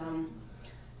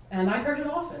 And I heard it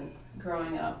often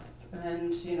growing up.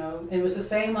 And, you know, it was the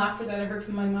same laughter that I heard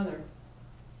from my mother.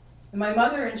 And my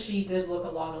mother and she did look a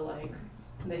lot alike.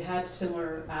 They had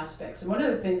similar aspects. And one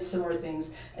of the similar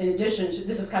things, in addition to,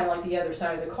 this is kind of like the other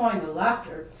side of the coin, the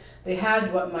laughter, they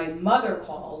had what my mother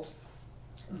called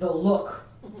the look.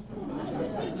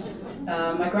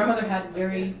 My grandmother had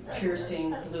very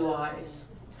piercing blue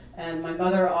eyes, and my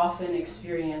mother often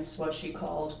experienced what she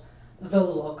called the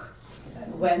look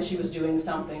when she was doing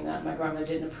something that my grandmother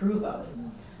didn't approve of.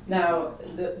 Now,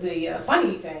 the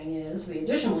funny thing is, the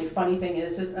additionally funny thing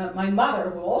is that my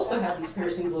mother, who also had these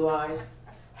piercing blue eyes,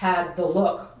 had the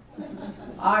look.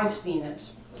 I've seen it.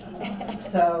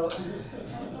 So,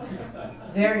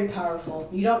 very powerful.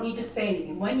 You don't need to say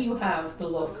anything. When you have the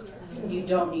look, you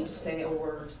don't need to say a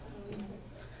word.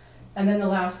 And then the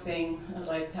last thing I'd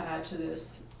like to add to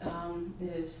this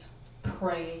is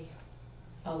pray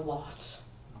a lot,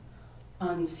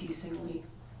 unceasingly.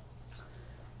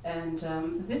 And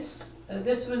this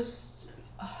was,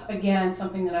 again,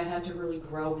 something that I had to really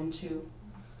grow into.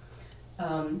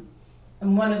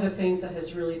 And one of the things that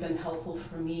has really been helpful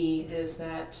for me is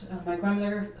that my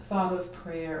grandmother thought of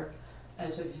prayer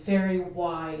as a very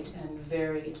wide and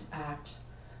varied act,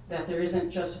 that there isn't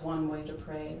just one way to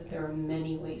pray, that there are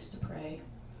many ways to pray.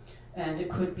 And it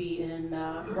could be in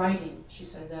writing. She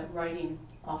said that writing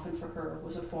often for her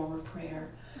was a form of prayer.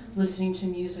 Listening to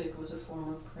music was a form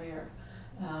of prayer.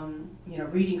 You know,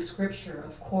 reading scripture,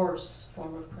 of course,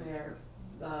 form of prayer.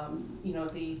 You know,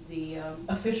 the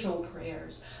official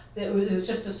prayers. It was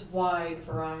just this wide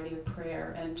variety of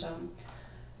prayer, and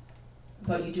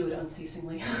but you do it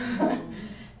unceasingly.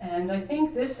 And I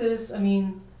think this is, I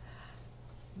mean,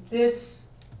 this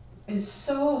is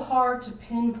so hard to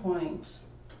pinpoint.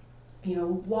 You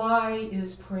know, why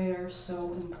is prayer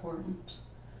so important?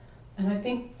 And I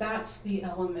think that's the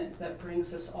element that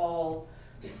brings us all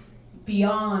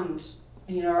beyond,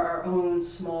 you know, our own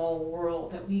small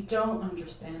world, that we don't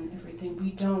understand everything,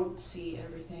 we don't see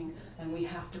everything, and we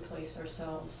have to place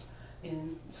ourselves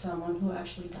in someone who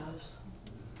actually does,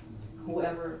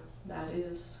 whoever that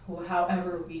is,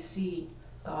 however we see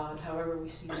God, however we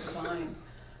see the divine.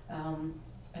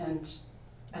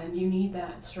 And you need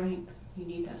that strength. You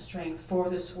need that strength for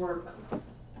this work,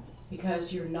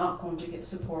 because you're not going to get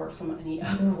support from any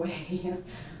other way, you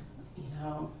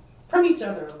know, from each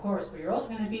other, of course, but you're also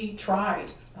going to be tried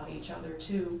by each other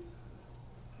too.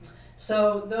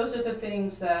 So those are the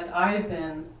things that I've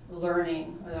been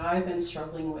learning, that I've been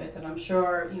struggling with, and I'm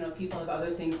sure, you know, people have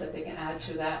other things that they can add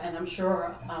to that, and I'm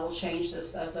sure I will change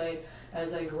this as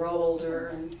I grow older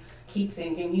and keep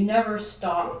thinking. You never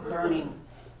stop learning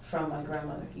from my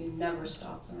grandmother. You never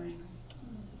stop learning.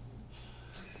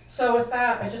 So with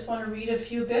that, I just want to read a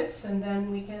few bits, and then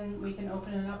we can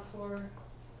open it up for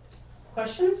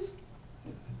questions.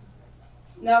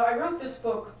 Now, I wrote this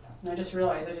book, and I just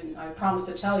realized I promised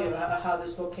to tell you how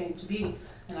this book came to be,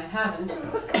 and I haven't.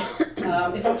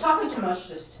 If I'm talking too much,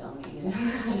 just tell me.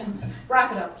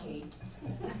 Wrap it up, Kate.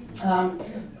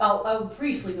 I'll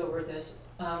briefly go over this.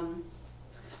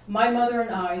 My mother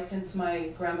and I, since my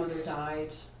grandmother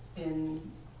died in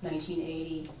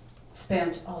 1980,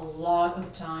 spent a lot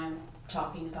of time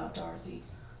talking about Dorothy.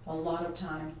 A lot of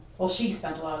time. Well, she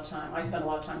spent a lot of time. I spent a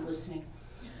lot of time listening.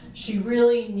 She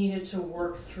really needed to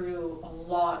work through a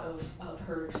lot of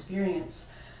her experience.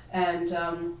 And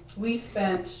we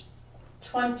spent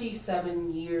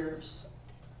 27 years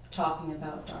talking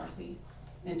about Dorothy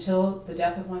until the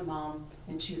death of my mom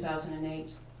in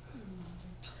 2008.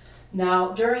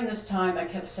 Now, during this time, I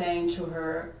kept saying to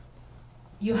her,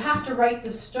 "You have to write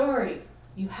this story.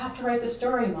 You have to write the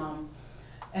story, Mom."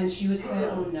 And she would say,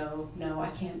 "Oh, no, I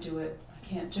can't do it. I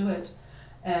can't do it."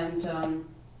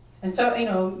 And so, you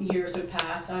know, years would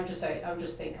pass, and I would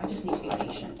just think, I just need to be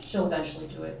patient. She'll eventually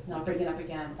do it, and I'll bring it up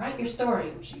again. "Write your story."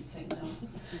 And she'd say no.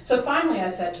 So finally I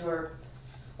said to her,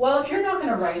 "Well, if you're not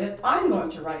going to write it, I'm going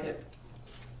to write it."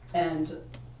 And,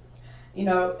 you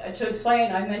know, to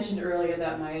explain, I mentioned earlier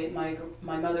that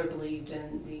my mother believed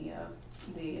in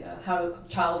the how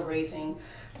child raising,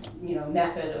 you know,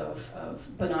 method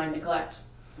of benign neglect,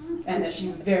 and that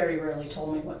she very rarely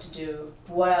told me what to do.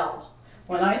 Well,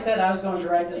 when I said I was going to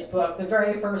write this book, the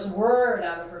very first word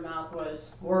out of her mouth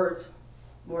were,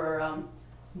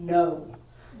 "No,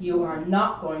 you are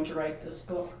not going to write this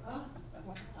book."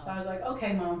 So I was like,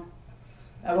 "Okay, Mom,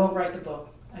 I won't write the book."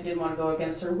 I didn't want to go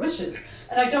against her wishes.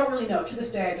 And I don't really know, to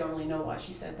this day I don't really know why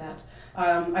she said that.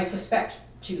 I suspect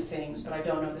two things, but I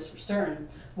don't know this for certain.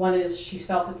 One is she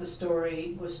felt that the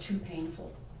story was too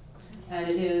painful. And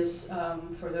it is,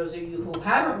 for those of you who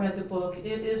haven't read the book, it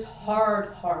is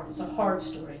hard. It's a hard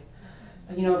story.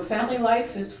 You know, family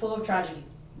life is full of tragedy,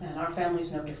 and our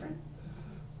family's no different.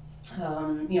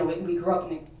 You know, we grew up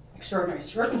in extraordinary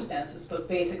circumstances, but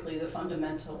basically the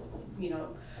fundamental, you know,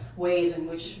 ways in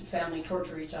which family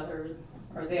torture each other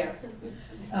are there.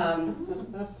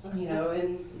 You know,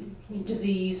 and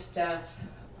disease, death,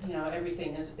 you know,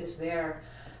 everything is there.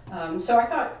 So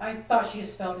I thought she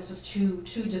just felt this was too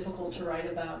difficult to write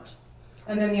about.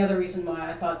 And then the other reason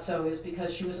why I thought so is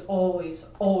because she was always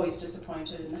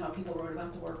disappointed in how people wrote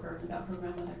about the worker and about her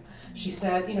grandmother. She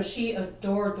said, you know, she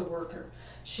adored the worker.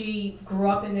 She grew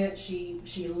up in it, she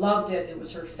loved it, it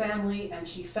was her family, and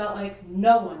she felt like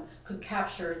no one could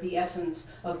capture the essence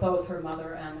of both her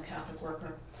mother and the Catholic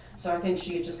worker. So I think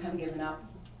she had just kind of given up.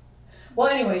 Well,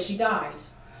 anyway, she died.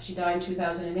 She died in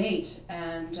 2008,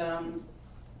 and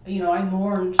you know, I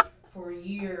mourned for a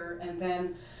year, and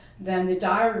then the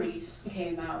diaries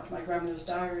came out, my grandmother's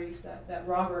diaries that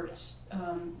Robert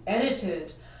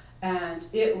edited, and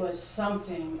it was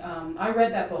something. I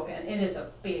read that book, and it is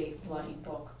a big, bloody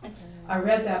book. I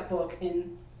read that book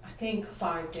in, I think,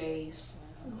 5 days.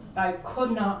 I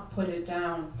could not put it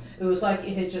down. It was like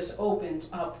it had just opened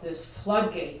up this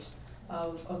floodgate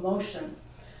of emotion.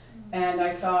 And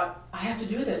I thought, I have to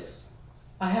do this.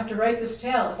 I have to write this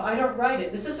tale. If I don't write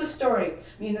it, this is a story.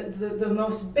 I mean, the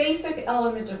most basic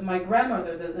element of my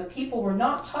grandmother that the people were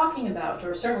not talking about,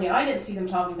 or certainly I didn't see them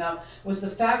talking about, was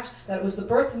the fact that it was the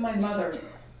birth of my mother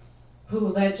who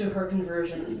led to her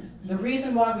conversion. The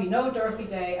reason why we know Dorothy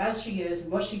Day as she is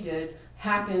and what she did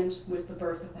happened with the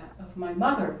birth of my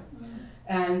mother.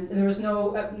 And there was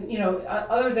no, you know,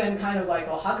 other than kind of like,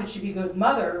 well, how could she be a good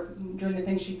mother doing the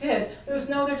things she did? There was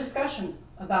no other discussion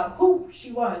about who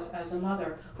she was as a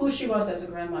mother, who she was as a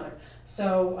grandmother.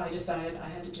 So I decided I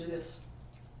had to do this.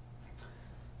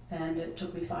 And it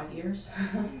took me 5 years,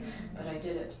 but I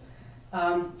did it.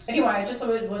 Anyway, I just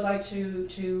would like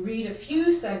to read a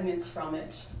few segments from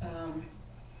it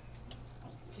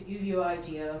to give you an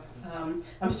idea.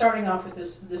 I'm starting off with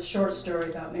this short story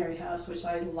about Mary House, which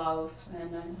I love,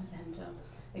 and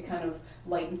it kind of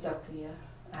lightens up the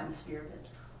atmosphere a bit.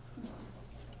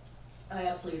 I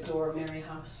absolutely adore Mary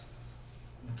House.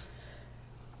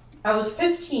 I was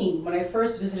 15 when I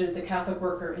first visited the Catholic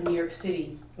worker in New York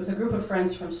City with a group of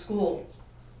friends from school.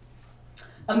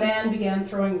 A man began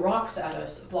throwing rocks at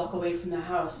us a block away from the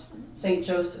house, St.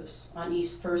 Joseph's on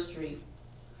East First Street,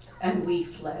 and we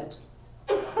fled.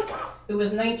 It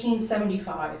was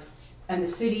 1975, and the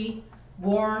city,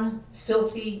 worn,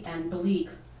 filthy, and bleak,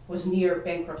 was near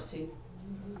bankruptcy.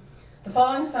 The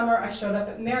following summer, I showed up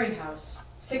at Mary House,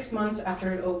 6 months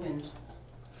after it opened.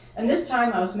 And this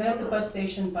time I was met at the bus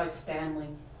station by Stanley.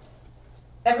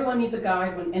 Everyone needs a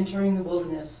guide when entering the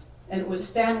wilderness, and it was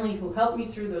Stanley who helped me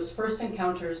through those first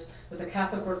encounters with the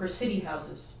Catholic worker city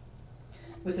houses.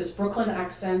 With his Brooklyn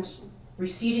accent,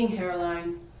 receding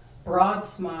hairline, broad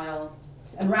smile,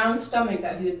 and round stomach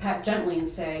that he would pat gently and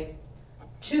say,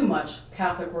 "Too much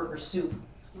Catholic worker soup."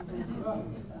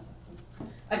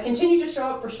 I continued to show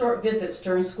up for short visits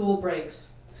during school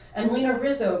breaks, and Lena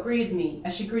Rizzo greeted me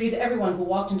as she greeted everyone who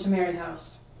walked into Mary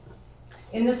House.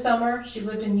 In the summer, she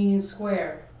lived in Union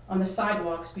Square, on the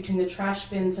sidewalks between the trash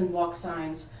bins and walk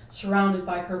signs, surrounded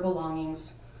by her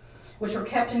belongings, which were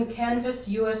kept in canvas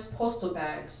U.S. postal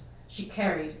bags she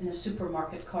carried in a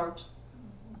supermarket cart.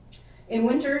 In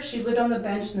winter, she lived on the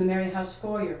bench in the Mary House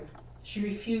foyer. She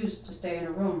refused to stay in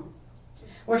a room,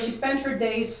 where she spent her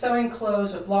days sewing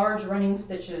clothes with large running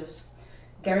stitches.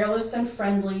 Garrulous and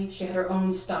friendly, she had her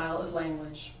own style of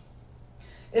language.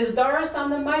 "Is Doris on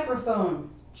the microphone?"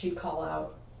 she'd call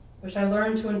out, which I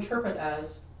learned to interpret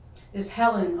as, "Is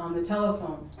Helen on the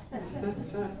telephone?"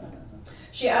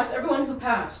 She asked everyone who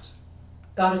passed,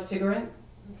 "Got a cigarette?"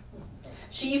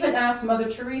 She even asked Mother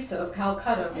Teresa of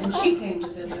Calcutta when she came to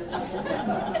visit.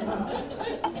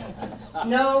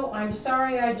 "No, I'm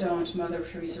sorry I don't," Mother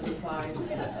Teresa replied.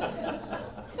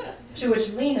 To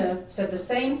which Lena said the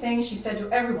same thing she said to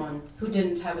everyone who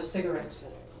didn't have a cigarette.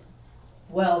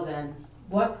 "Well then,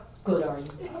 what good are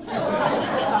you?"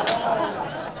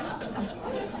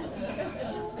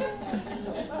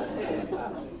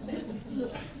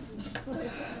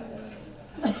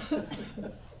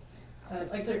 I'd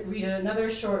like to read another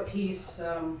short piece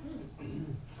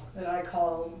that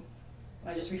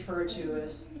I just refer to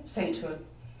as sainthood.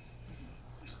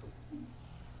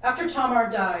 After Tamar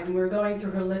died and we were going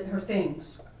through her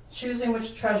things, choosing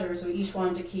which treasures we each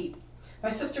wanted to keep, my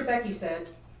sister Becky said,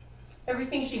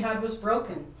 everything she had was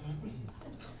broken.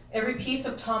 Every piece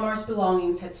of Tamar's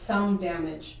belongings had some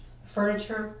damage: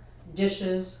 furniture,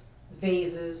 dishes,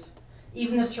 vases,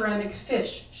 even the ceramic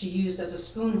fish she used as a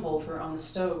spoon holder on the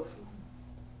stove.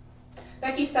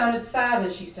 Becky sounded sad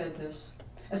as she said this,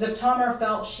 as if Tamar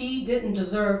felt she didn't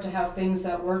deserve to have things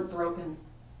that weren't broken.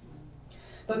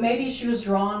 But maybe she was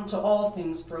drawn to all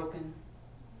things broken: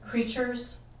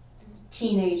 creatures,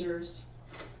 teenagers,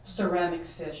 ceramic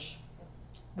fish,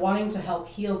 wanting to help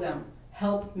heal them,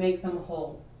 help make them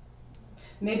whole.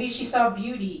 Maybe she saw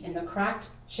beauty in the cracked,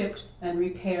 chipped, and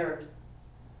repaired.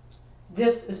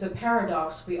 This is the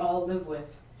paradox we all live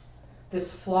with,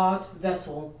 this flawed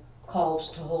vessel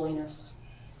called to holiness.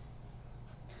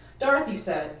 Dorothy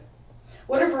said,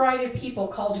 "What a variety of people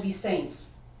called to be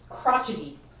saints,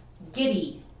 crotchety,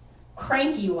 giddy,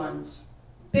 cranky ones,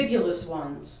 bibulous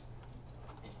ones."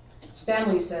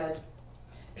 Stanley said,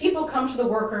 "People come to the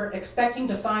worker expecting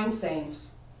to find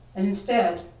saints, and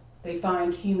instead they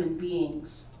find human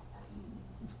beings."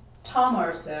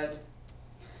 Tamar said,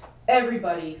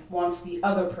 "Everybody wants the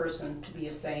other person to be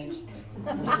a saint."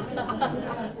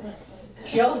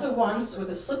 She also once,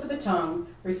 with a slip of the tongue,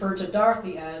 referred to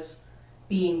Dorothy as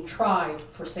being tried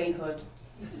for sainthood.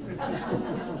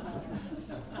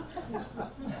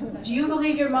 "Do you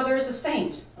believe your mother is a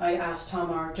saint?" I asked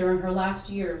Tamar during her last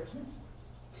year.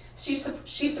 She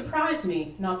surprised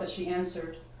me, not that she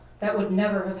answered. That would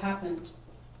never have happened.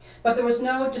 But there was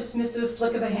no dismissive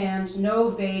flick of the hand, no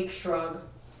vague shrug.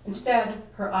 Instead,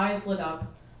 her eyes lit up,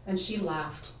 and she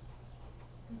laughed.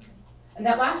 In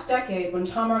that last decade, when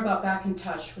Tamar got back in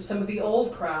touch with some of the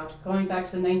old crowd, going back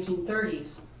to the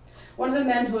 1930s, one of the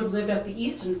men who had lived at the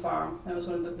Easton Farm, that was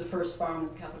one of the first farm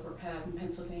the Catholic Work had in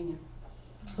Pennsylvania,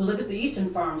 who lived at the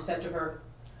Easton Farm, said to her,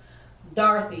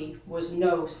 "Dorothy was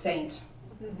no saint."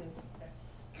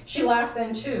 She laughed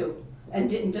then too, and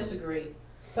didn't disagree,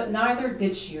 but neither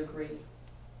did she agree.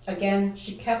 Again,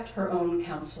 she kept her own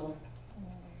counsel.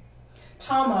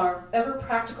 Tamar, ever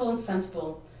practical and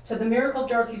sensible, said the miracle of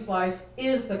Dorothy's life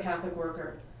is the Catholic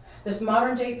worker, this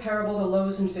modern-day parable of the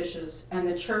loaves and fishes, and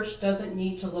the church doesn't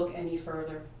need to look any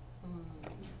further.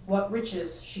 What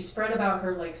riches she spread about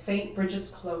her like St. Bridget's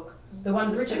cloak, the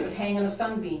one Bridget would hang on a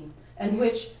sunbeam, and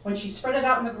which, when she spread it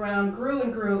out on the ground, grew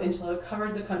and grew until it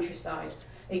covered the countryside,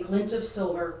 a glint of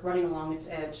silver running along its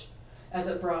edge, as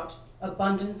it brought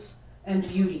abundance and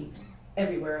beauty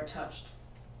everywhere it touched.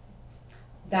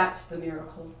 That's the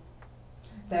miracle.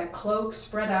 That cloak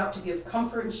spread out to give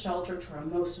comfort and shelter to our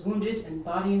most wounded in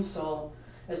body and soul,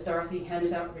 as Dorothy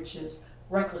handed out riches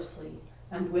recklessly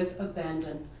and with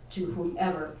abandon to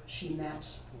whomever she met.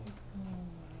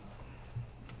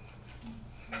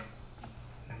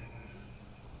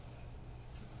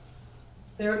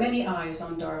 There are many eyes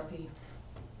on Dorothy.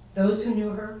 Those who knew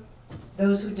her,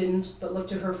 those who didn't but looked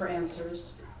to her for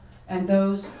answers, and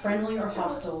those, friendly or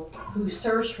hostile, who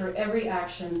searched her every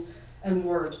action and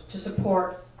word to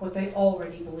support what they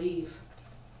already believe.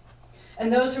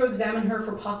 And those who examine her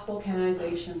for possible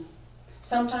canonization.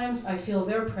 Sometimes I feel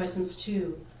their presence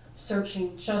too,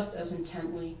 searching just as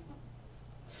intently.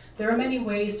 There are many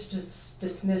ways to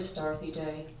dismiss Dorothy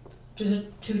Day,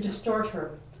 to distort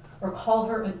her, or call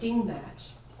her a dingbat,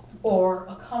 or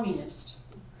a communist,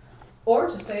 or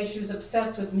to say she was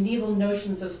obsessed with medieval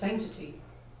notions of sanctity,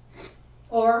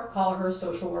 or call her a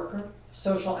social worker,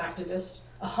 social activist,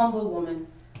 a humble woman,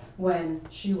 when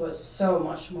she was so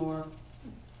much more.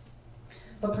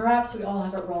 But perhaps we all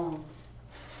have it wrong.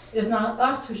 It is not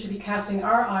us who should be casting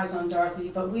our eyes on Dorothy,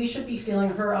 but we should be feeling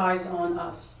her eyes on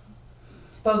us.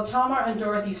 Both Tamar and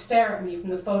Dorothy stare at me from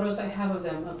the photos I have of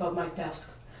them above my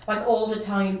desk, like old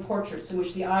Italian portraits in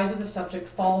which the eyes of the subject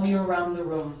follow you around the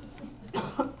room.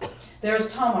 There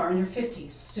is Tamar in her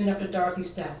 50s, soon after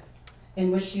Dorothy's death, in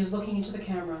which she is looking into the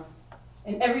camera.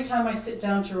 And every time I sit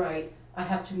down to write, I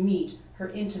have to meet her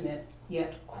intimate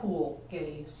yet cool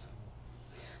gaze.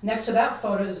 Next to that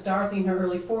photo is Dorothy in her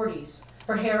early 40s,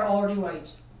 her hair already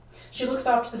white. She looks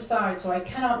off to the side, so I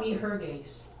cannot meet her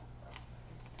gaze.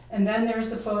 And then there is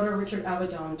the photo Richard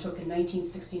Avedon took in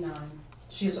 1969.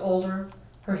 She is older,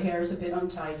 her hair is a bit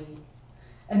untidy,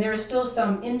 and there is still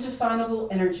some indefinable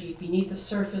energy beneath the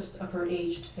surface of her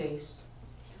aged face.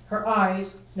 Her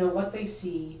eyes know what they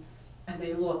see, and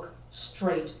they look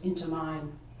straight into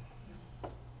mine.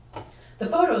 The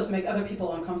photos make other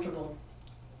people uncomfortable.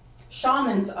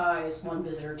 Shaman's eyes, one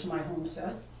visitor to my home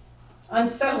said.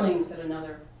 Unsettling, said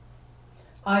another.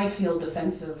 I feel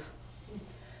defensive.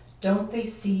 Don't they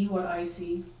see what I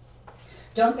see?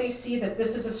 Don't they see that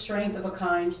this is a strength of a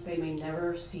kind they may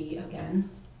never see again?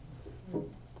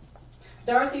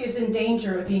 Dorothy is in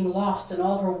danger of being lost in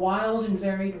all her wild and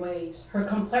varied ways, her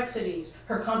complexities,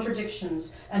 her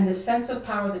contradictions, and the sense of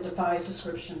power that defies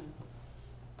description.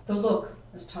 The look,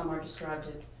 as Tamar described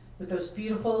it, with those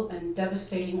beautiful and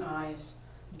devastating eyes,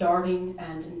 darting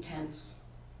and intense.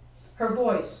 Her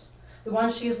voice, the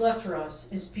one she has left for us,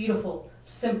 is beautiful,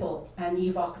 simple, and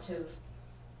evocative.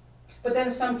 But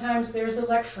then sometimes there is a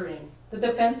lecturing, the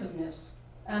defensiveness,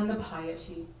 and the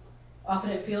piety.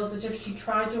 Often it feels as if she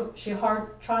tried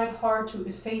hard to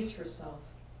efface herself.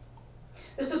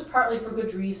 This was partly for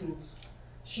good reasons.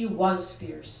 She was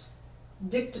fierce,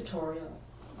 dictatorial,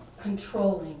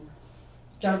 controlling,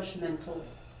 judgmental,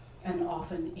 and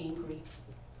often angry.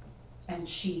 And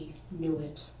she knew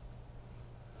it.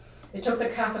 It took the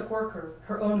Catholic worker,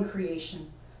 her own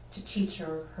creation, to teach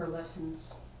her her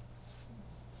lessons.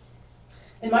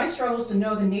 In my struggles to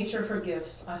know the nature of her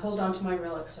gifts, I hold on to my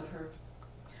relics of her.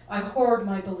 I hoard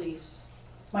my beliefs,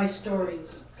 my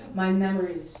stories, my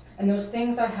memories, and those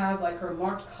things I have, like her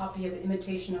marked copy of the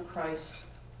Imitation of Christ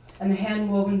and the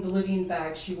hand-woven Bolivian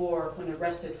bag she wore when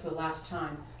arrested for the last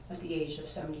time at the age of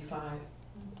 75.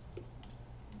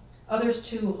 Others,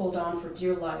 too, hold on for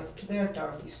dear life to their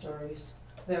Dorothy stories,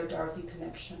 their Dorothy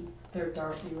connection, their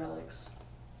Dorothy relics.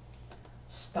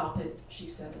 Stop it, she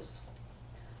says.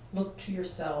 Look to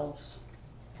yourselves.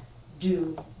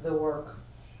 Do the work.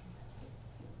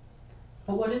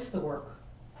 But what is the work?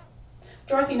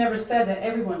 Dorothy never said that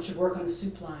everyone should work on the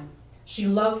soup line. She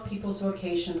loved people's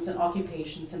vocations and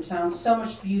occupations and found so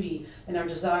much beauty in our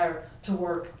desire to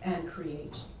work and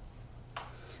create.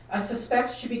 I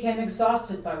suspect she became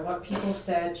exhausted by what people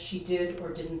said she did or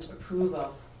didn't approve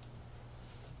of.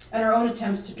 And her own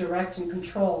attempts to direct and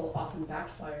control often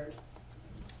backfired.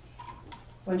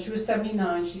 When she was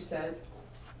 79, she said,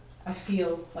 "I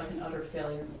feel like an utter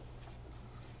failure."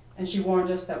 And she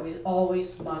warned us that we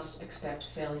always must expect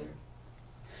failure.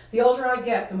 The older I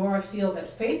get, the more I feel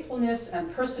that faithfulness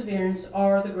and perseverance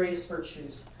are the greatest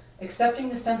virtues, accepting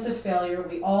the sense of failure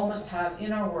we all must have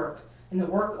in our work, in the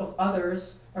work of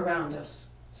others around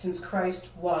us, since Christ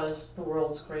was the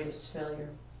world's greatest failure.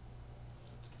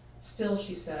 Still,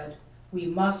 she said, we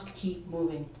must keep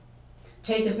moving.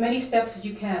 Take as many steps as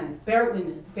you can, bear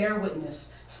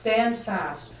witness, stand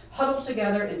fast, huddle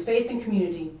together in faith and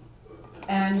community,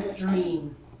 and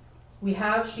dream. We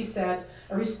have, she said,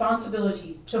 a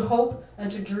responsibility to hope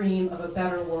and to dream of a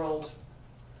better world.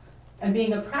 And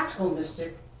being a practical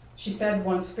mystic, she said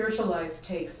one's spiritual life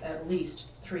takes at least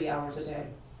 3 hours a day.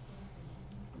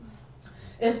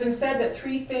 It has been said that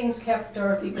 3 things kept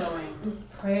Dorothy going: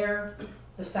 prayer,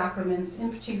 the sacraments,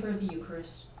 in particular the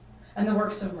Eucharist, and the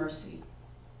works of mercy.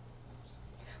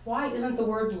 Why isn't the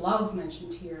word love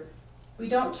mentioned here? We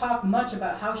don't talk much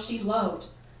about how she loved,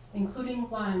 including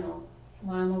Lionel.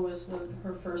 Lionel was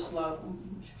her first love,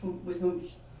 with whom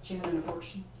she had an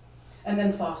abortion. And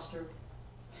then Foster,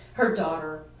 her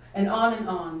daughter, and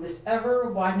on, this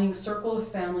ever-widening circle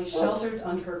of family sheltered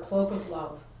under her cloak of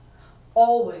love.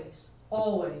 Always,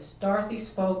 always, Dorothy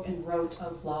spoke and wrote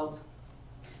of love.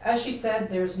 As she said,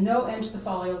 there's no end to the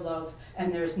folly of love,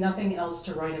 and there's nothing else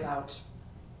to write about.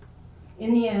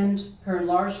 In the end, her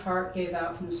enlarged heart gave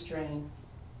out from the strain.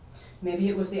 Maybe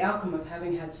it was the outcome of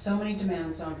having had so many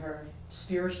demands on her,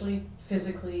 spiritually,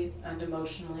 physically, and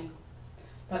emotionally.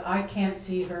 But I can't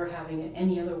see her having it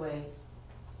any other way.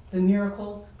 The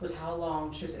miracle was how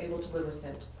long she was able to live with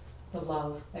it, the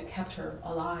love that kept her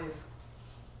alive.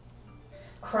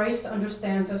 Christ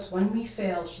understands us when we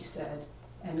fail, she said,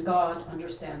 and God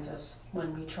understands us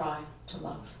when we try to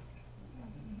love.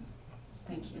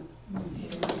 Thank you.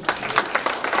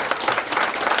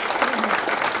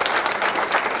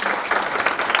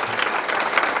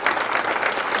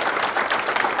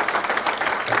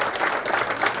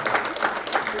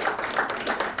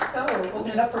 So,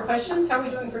 open it up for questions. How are we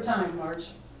doing for time, Marge?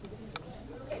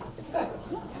 Good.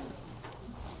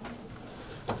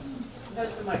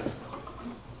 There's the mics.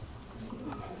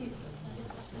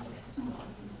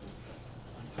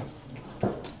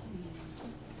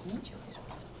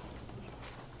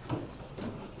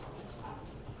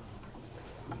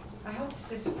 I hope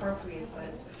this is appropriate,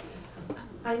 but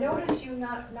I noticed you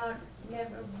never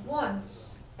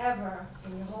once, ever,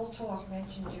 in your whole talk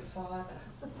mentioned your father.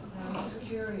 And I was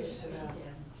curious about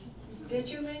that. Did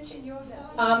you mention your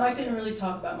father? I didn't really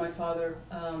talk about my father.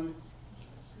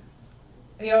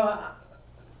 You know,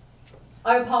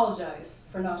 I apologize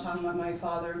for not talking about my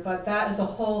father, but that is a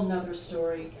whole nother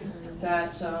story.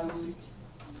 That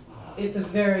it's a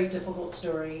very difficult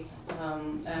story,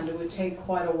 and it would take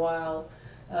quite a while.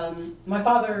 My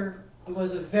father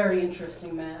was a very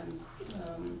interesting man,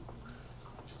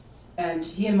 and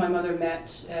he and my mother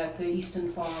met at the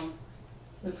Easton Farm,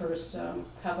 the first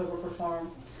Catholic worker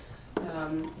farm.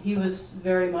 He was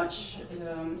very much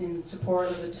in support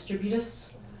of the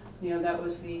distributists. You know, that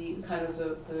was the kind of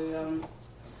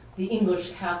the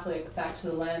English Catholic back to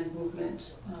the land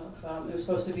movement. It was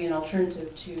supposed to be an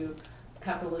alternative to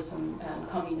capitalism and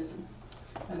communism,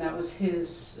 and that was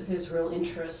his real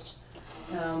interest.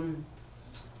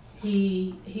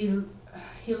 He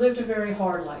lived a very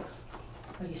hard life.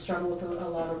 He struggled with a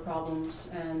lot of problems,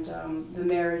 and the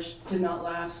marriage did not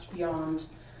last beyond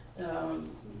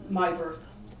my birth.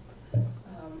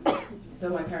 Though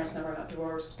my parents never got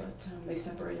divorced, but they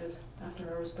separated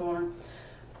after I was born.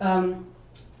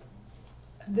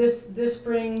 This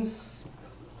brings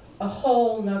a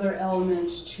whole nother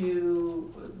element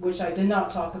to which I did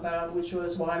not talk about, which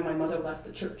was why my mother left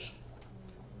the church.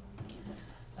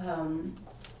 It's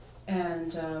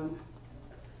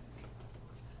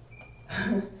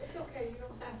okay, you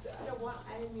don't have to, I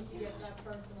didn't mean to get that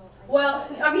personal. Well,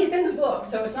 I mean, it's in the book,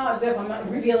 so it's not as if I'm not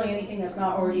revealing anything that's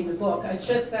not already in the book. It's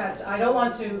just that I don't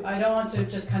want to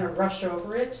just kind of rush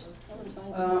over it.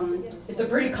 It's a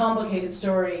pretty complicated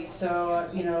story, so,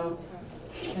 you know,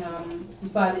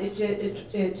 but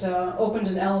it opened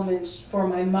an element for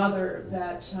my mother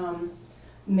that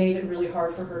made it really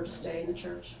hard for her to stay in the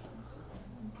church.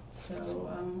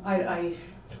 So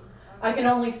I can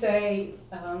only say,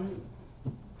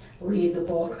 read the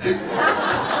book.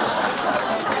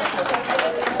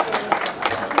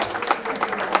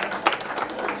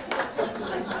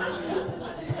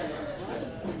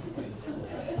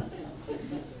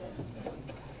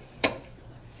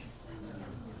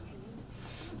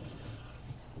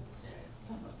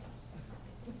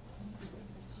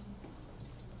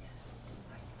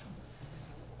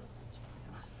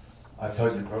 I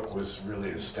thought your book was really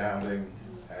astounding,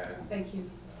 and Thank you.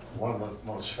 one of the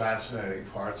most fascinating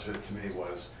parts of it to me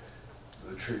was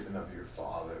the treatment of your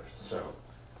father. So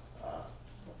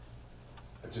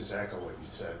I just echo what you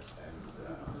said, and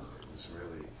it was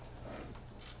really,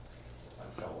 I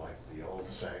felt like the old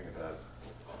saying about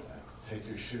take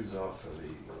your shoes off for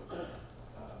the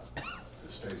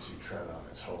space you tread on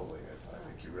is holy. I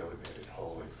think you really made it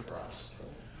holy for us.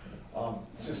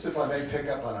 Just if I may pick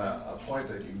up on a point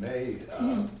that you made,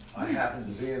 I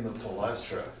happened to be in the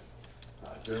Palestra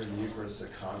during the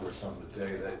Eucharistic Congress on the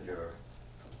day that your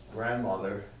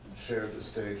grandmother shared the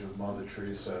stage with Mother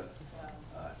Teresa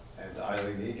and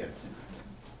Eileen Egan.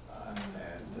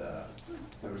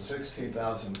 There were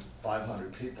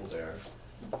 16,500 people there.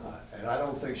 And I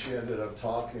don't think she ended up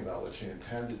talking about what she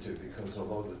intended to, because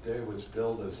although the day was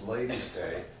billed as Ladies'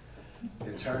 Day,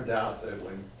 it turned out that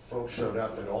when folks showed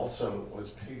up, it also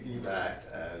was piggybacked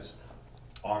as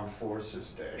Armed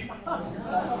Forces Day.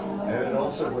 And it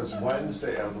also was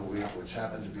Wednesday of the week, which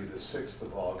happened to be the 6th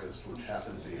of August, which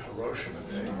happened to be Hiroshima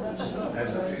Day, and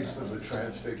the Feast of the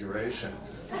Transfiguration.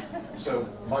 So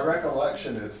my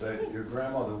recollection is that your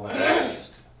grandmother went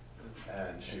east,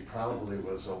 and she probably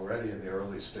was already in the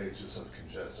early stages of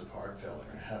congestive heart failure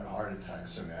and had a heart attack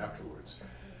soon afterwards.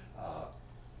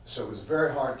 So it was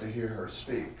very hard to hear her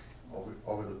speak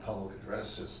over the public address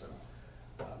system,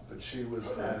 but she was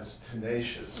as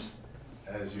tenacious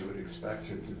as you would expect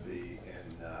her to be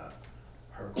in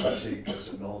her critique of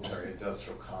the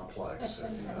military-industrial complex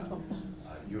and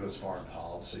U.S. foreign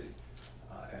policy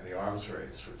and the arms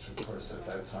race, which of course at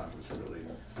that time was really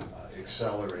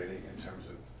accelerating in terms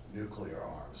of nuclear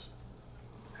arms,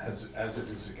 as it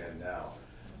is again now.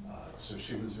 So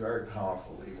she was very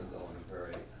powerful, even though in a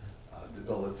very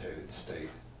debilitated state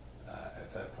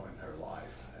at that point in her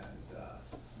life. And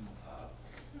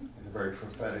in a very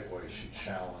prophetic way, she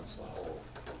challenged the whole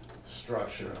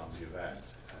structure of the event.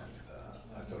 And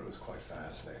I thought it was quite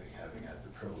fascinating, having had the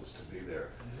privilege to be there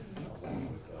along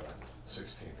with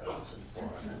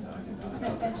 16,499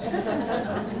 others.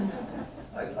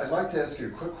 I'd like to ask you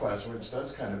a quick question, which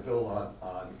does kind of build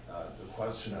on the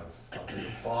question of your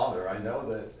father. I know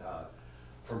that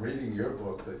from reading your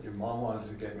book that your mom wanted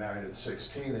to get married at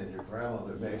 16 and your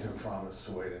grandmother made her promise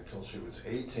to wait until she was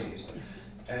 18.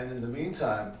 And in the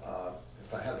meantime,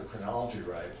 if I have the chronology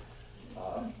right,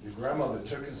 your grandmother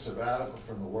took a sabbatical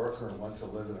from the worker and went to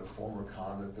live in a former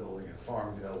convent building in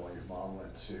Farmingdale while your mom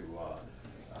went to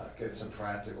get some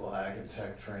practical ag and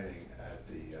tech training at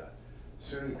the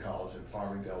SUNY College in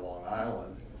Farmingdale, Long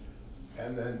Island.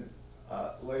 And then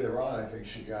later on, I think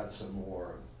she got some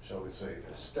more, shall we say,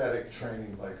 aesthetic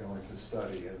training by going to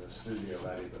study in the studio of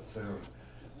Addie Bethune.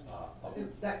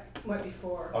 That went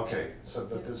before. Okay, so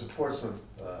but there's a Portsmouth,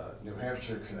 New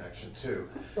Hampshire connection too.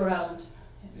 Rhode Island.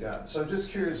 Yeah, so I'm just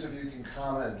curious if you can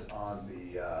comment on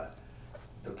the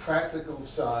practical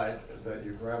side that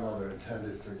your grandmother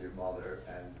intended for your mother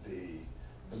and the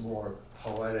more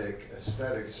poetic,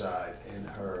 aesthetic side in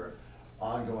her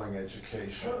ongoing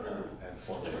education and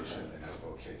formation in her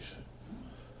vocation.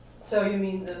 So you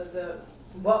mean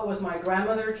what was my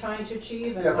grandmother trying to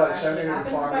achieve? And yeah, what by sending her to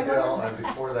actually happened to my Farmingdale, and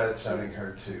grandmother? before that sending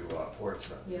her to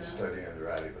Portsmouth Yeah. to study under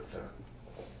Addie Bethune.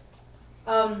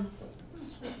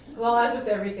 Well, as with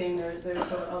everything,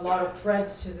 there's a lot of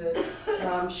threads to this.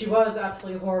 She was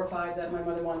absolutely horrified that my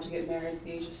mother wanted to get married at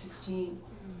the age of 16.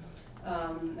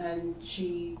 And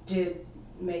she did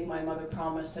make my mother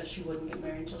promise that she wouldn't get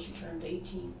married until she turned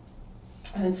 18.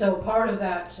 And so part of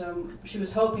that, she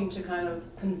was hoping to kind of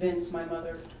convince my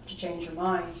mother to change her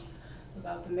mind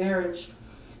about the marriage.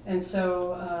 And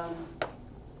so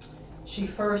she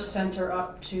first sent her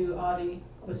up to Audie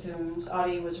Bethune's.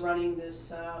 Audie was running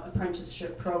this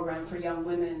apprenticeship program for young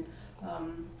women.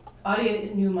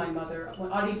 Audie knew my mother.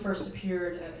 When Audie first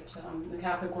appeared at the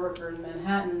Catholic Worker in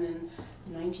Manhattan in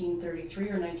 1933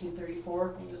 or 1934,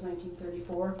 I think it was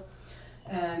 1934.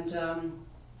 And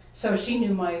so she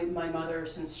knew my mother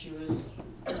since she was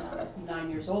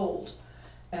 9 years old,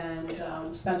 and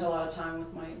spent a lot of time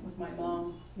with my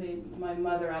mom. My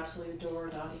mother absolutely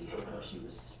adored Audie. She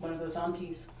was one of those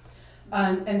aunties.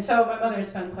 And so my mother had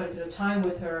spent quite a bit of time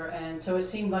with her, and so it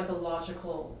seemed like a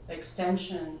logical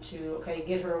extension to, okay,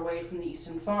 get her away from the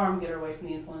Easton Farm, get her away from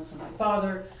the influence of my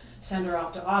father, send her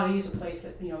off to Audie's, a place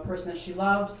that, a person that she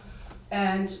loved.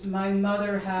 And my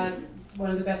mother had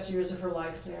one of the best years of her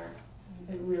life there.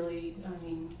 It really,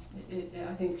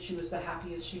 I think she was the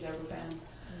happiest she'd ever been.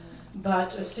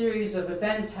 But a series of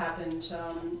events happened,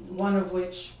 one of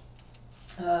which,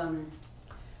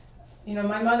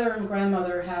 my mother and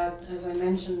grandmother had, as I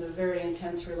mentioned, a very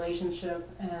intense relationship,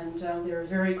 and they were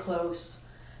very close,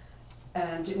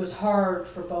 and it was hard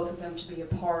for both of them to be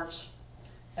apart.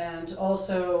 And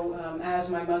also, as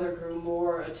my mother grew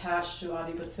more attached to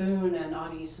Audie Bethune and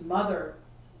Audie's mother,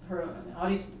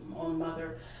 Audie's own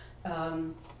mother,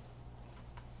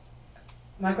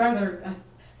 my grandmother,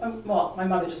 my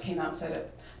mother just came out and said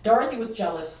it. Dorothy was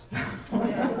jealous.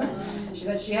 She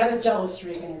said she had a jealous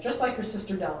streak in her, just like her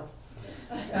sister Della.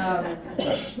 But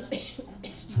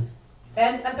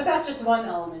that's just one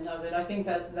element of it. I think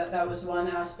that was one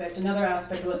aspect. Another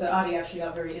aspect was that Audie actually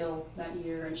got very ill that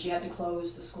year, and she had to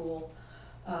close the school.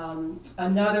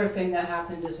 Another thing that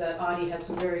happened is that Audie had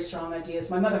some very strong ideas.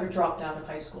 My mother had dropped out of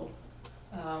high school,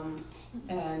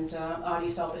 and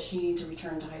Audie felt that she needed to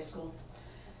return to high school.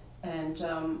 And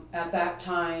at that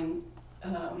time,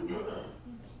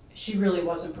 she really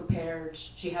wasn't prepared.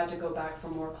 She had to go back for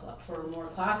more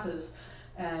classes,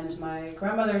 and my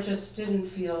grandmother just didn't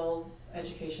feel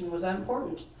education was that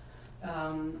important.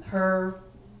 Her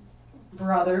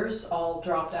brothers all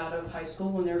dropped out of high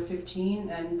school when they were 15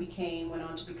 and went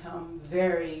on to become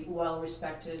very well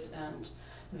respected and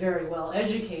very well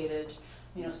educated,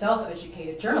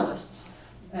 self-educated journalists.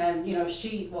 And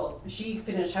she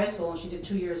finished high school and she did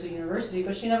 2 years of university,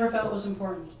 but she never felt it was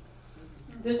important.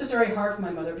 This was very hard for my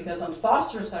mother because on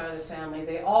Foster's side of the family,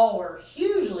 they all were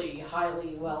hugely,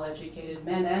 highly well-educated,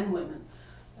 men and women.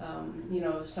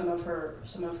 Some of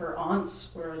her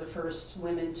aunts were the first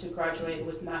women to graduate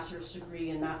with master's degree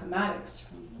in mathematics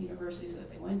from universities that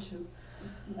they went to.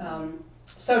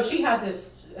 So she had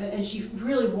this, and she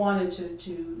really wanted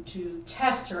to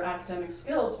test her academic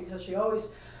skills because she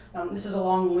always. This is a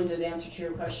long-winded answer to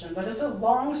your question, but it's a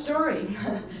long story.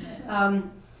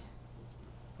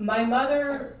 My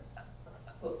mother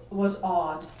was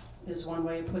odd, is one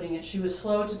way of putting it. She was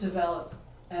slow to develop,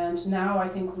 and now I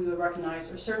think we would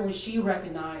recognize, or certainly she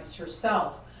recognized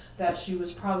herself, that she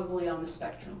was probably on the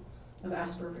spectrum of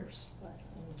Asperger's.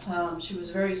 She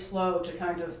was very slow to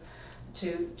kind of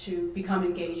to become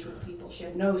engaged with people. She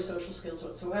had no social skills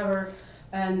whatsoever,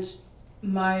 and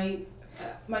my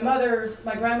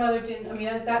grandmother didn't,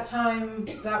 at that time,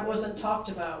 that wasn't talked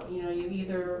about. You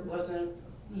either wasn't,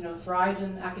 thrived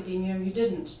in academia or you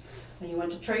didn't. And you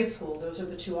went to trade school. Those are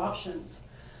the two options.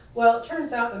 Well, it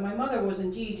turns out that my mother was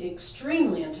indeed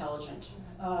extremely intelligent.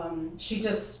 She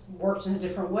just worked in a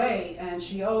different way, and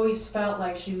she always felt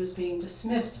like she was being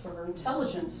dismissed for her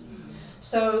intelligence.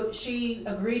 So she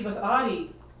agreed with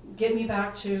Audie, get me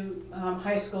back to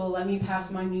high school, let me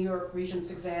pass my New York Regents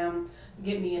exam,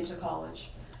 get me into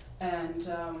college. And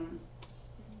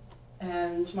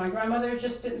my grandmother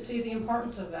just didn't see the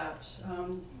importance of that.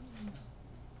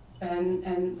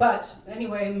 But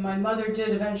anyway, my mother did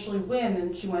eventually win,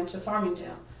 and she went to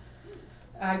Farmingdale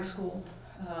Ag School.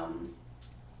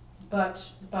 But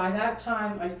by that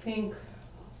time, I think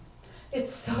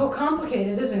it's so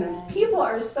complicated, isn't it? People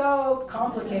are so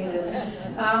complicated.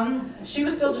 She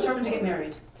was still determined to get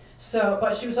married.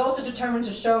 But she was also determined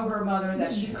to show her mother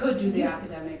that she could do the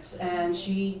academics, and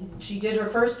she did her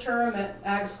first term at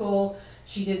Ag School.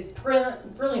 She did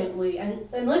brilliantly, and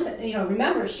listen,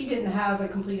 remember, she didn't have a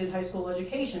completed high school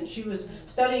education. She was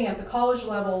studying at the college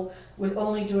level with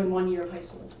only doing 1 year of high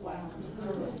school. Wow.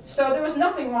 So there was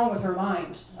nothing wrong with her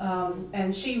mind,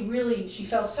 and she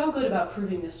felt so good about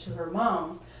proving this to her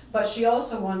mom, but she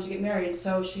also wanted to get married,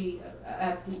 so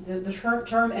the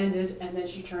term ended, and then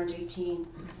she turned 18,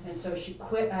 and so she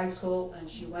quit Ag School, and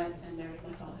she went and married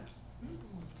my father.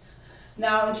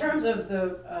 Now, in terms of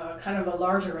the kind of a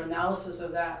larger analysis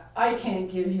of that, I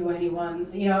can't give you any one.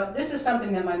 You know, this is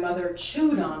something that my mother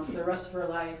chewed on for the rest of her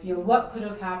life. You know, what could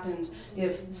have happened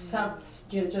if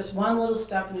just one little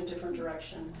step in a different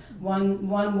direction,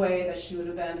 one way that she would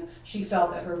have been, she felt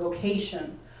that her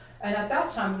vocation. And at that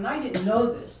time, and I didn't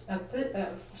know this,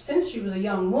 since she was a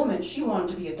young woman, she wanted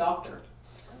to be a doctor.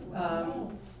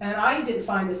 And I didn't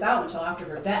find this out until after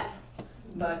her death.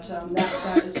 But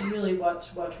that is really what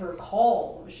her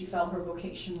call, she felt her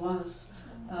vocation was.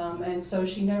 And so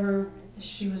she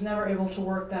was never able to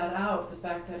work that out, the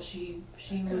fact that she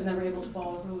was never able to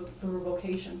follow her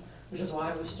vocation, which is why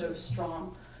it was so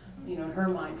strong, you know, in her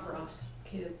mind for us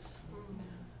kids.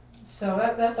 So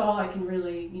that's all I can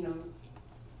really, you know,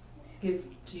 give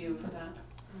to you for that.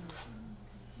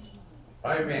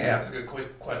 I may ask a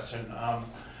quick question.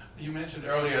 You mentioned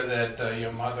earlier that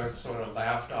your mother sort of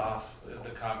laughed off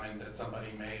the comment that somebody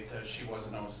made that she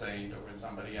was no saint, or when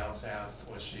somebody else asked,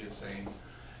 was she a saint?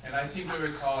 And I seem to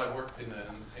recall I worked in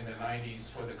the 90s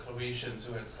for the Claretians,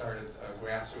 who had started a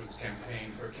grassroots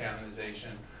campaign for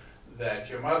canonization, that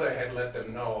your mother had let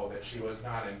them know that she was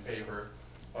not in favor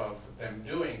of them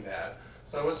doing that.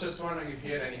 So I was just wondering if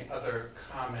you had any other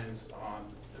comments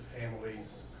on the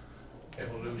family's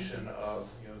evolution of,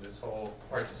 you know, this whole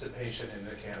participation in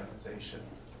the canonization.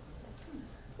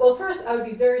 Well, first, I would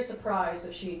be very surprised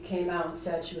if she came out and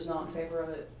said she was not in favor of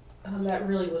it. That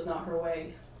really was not her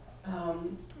way.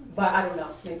 But I don't know,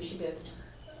 maybe she did.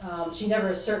 She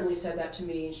never certainly said that to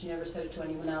me, and she never said it to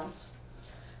anyone else.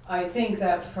 I think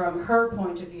that from her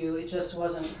point of view, it just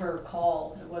wasn't her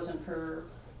call. It wasn't her,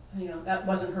 you know, that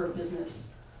wasn't her business.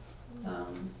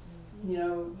 You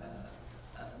know,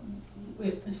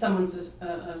 if someone's,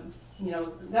 you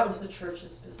know, that was the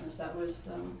church's business. That was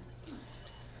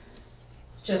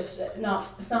just not,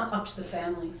 it's not up to the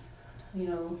family, you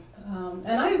know.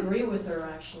 And I agree with her,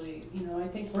 actually. You know, I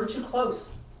think we're too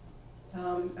close.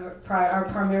 Our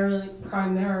primary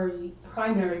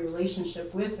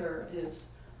relationship with her is,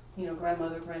 you know,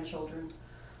 grandmother, grandchildren,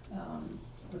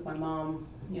 with my mom,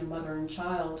 you know, mother and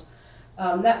child.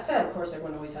 That said, of course,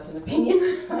 everyone always has an opinion.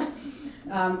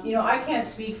 You know, I can't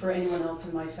speak for anyone else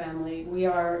in my family. We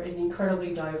are an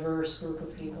incredibly diverse group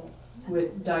of people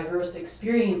with diverse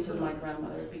experience of my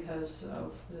grandmother because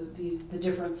of the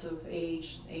difference of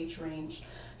age range.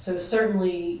 So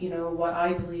certainly, you know, what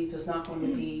I believe is not going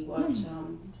to be what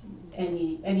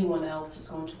anyone else is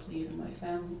going to believe in my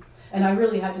family. And I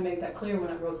really had to make that clear when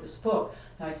I wrote this book.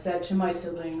 I said to my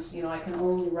siblings, you know, I can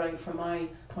only write from my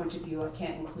point of view. I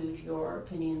can't include your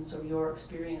opinions or your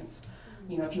experience.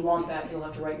 You know, if you want that, you'll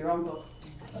have to write your own book.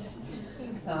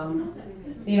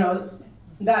 You know,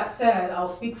 that said, I'll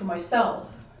speak for myself,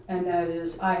 and that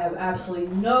is, I have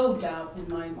absolutely no doubt in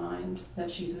my mind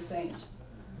that she's a saint.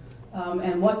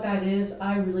 And what that is,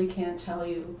 I really can't tell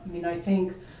you. I mean, I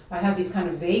think I have these kind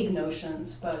of vague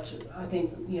notions, but I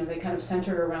think, you know, they kind of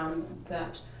center around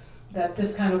that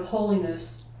this kind of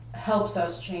holiness helps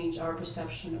us change our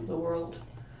perception of the world.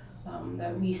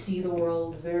 That we see the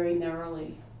world very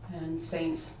narrowly, and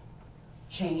saints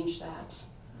change that.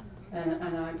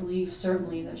 And I believe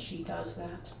certainly that she does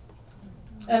that.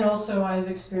 And also I've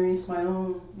experienced my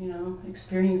own, you know,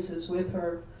 experiences with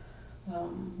her,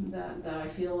 that I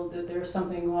feel that there's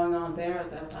something going on there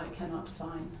that I cannot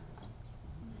define.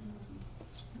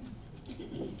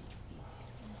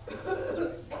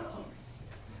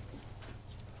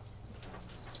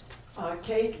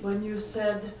 Kate, when you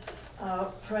said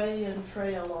pray and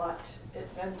pray a lot, it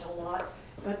meant a lot,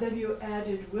 but then you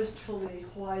added wistfully,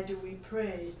 why do we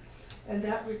pray? And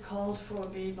that recalled for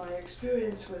me my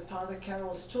experience with Father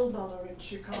Carol Stillmuller in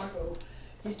Chicago.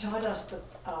 He taught us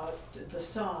the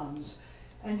Psalms,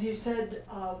 and he said,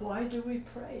 why do we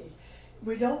pray?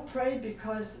 We don't pray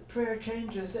because prayer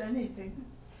changes anything.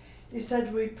 He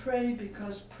said we pray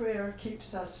because prayer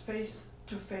keeps us face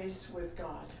to face with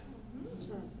God.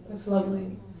 That's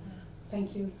lovely.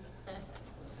 Thank you.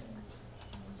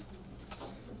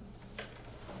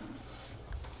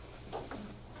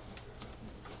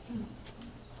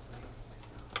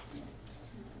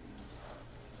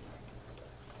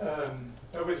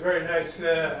 It was very nice.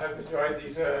 I've enjoyed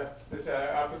this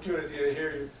opportunity to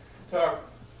hear you talk.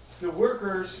 The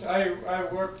workers, I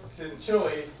worked in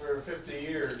Chile for 50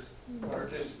 years, or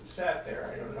just sat there,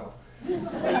 I don't know.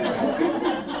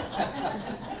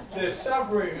 The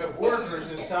suffering of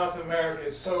workers in South America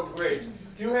is so great.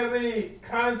 Do you have any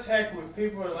contact with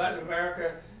people in Latin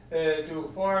America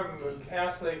to form a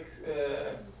Catholic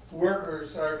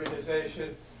workers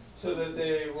organization so that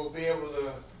they will be able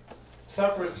to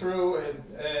suffer through and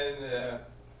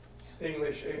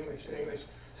English,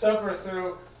 suffer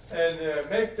through and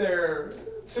make their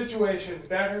situation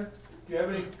better? Do you have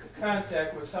any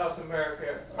contact with South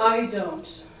America? I don't.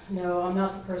 No, I'm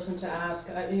not the person to ask.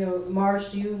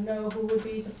 Marge, do you know who would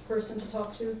be the person to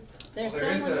talk to? There's well,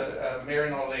 there is a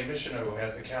Maryknoll missionary who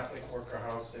has a Catholic worker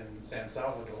house in San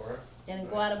Salvador. And in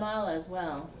Guatemala as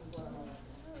well.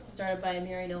 Started by a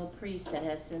Maryknoll priest that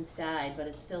has since died, but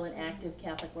it's still an active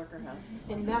Catholic worker house.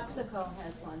 And Mexico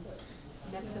has one.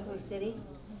 Mexico City.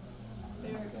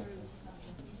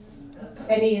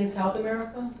 Any in South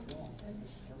America?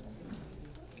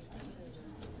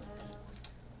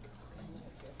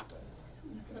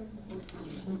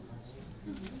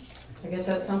 I guess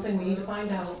that's something we need to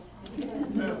find out.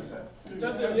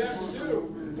 Nothing yet to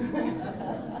do.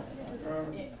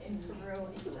 In Peru,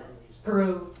 he said.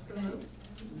 Peru.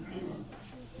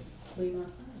 Lima.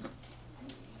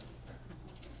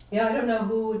 Yeah, I don't know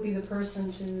who would be the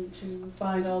person to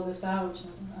find all this out.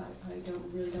 I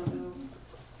really don't know.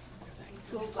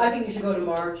 I think you should go to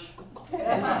Marge.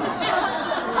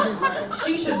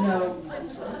 She should know.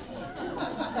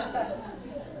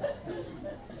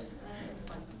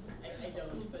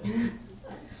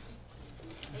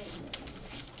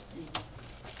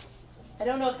 I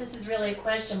don't know if this is really a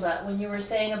question, but when you were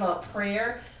saying about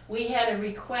prayer, we had a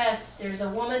request. There's a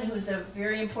woman who's a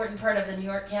very important part of the New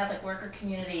York Catholic worker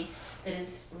community that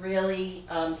is really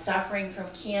suffering from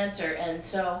cancer, and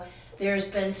so there's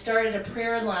been started a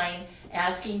prayer line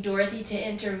asking Dorothy to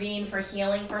intervene for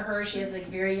healing for her. She has a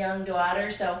very young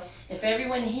daughter, so if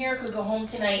everyone here could go home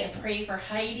tonight and pray for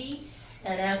Heidi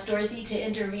and ask Dorothy to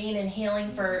intervene in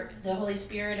healing for the Holy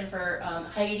Spirit and for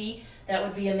Heidi, that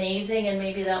would be amazing, and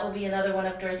maybe that will be another one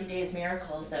of Dorothy Day's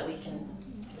miracles that we can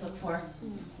look for.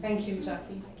 Thank you,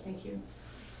 Jackie. Thank you.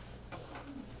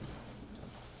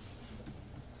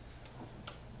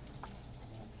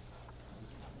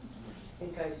 I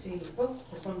think I see. Oh,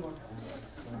 there's one more.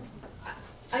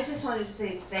 I just wanted to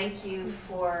say thank you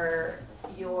for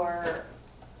your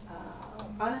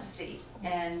honesty,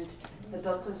 and the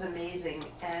book was amazing,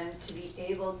 and to be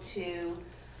able to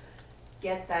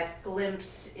get that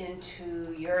glimpse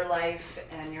into your life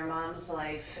and your mom's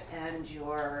life and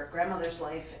your grandmother's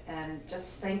life, and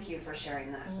just thank you for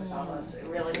sharing that with all of us. It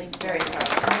really was very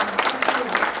powerful.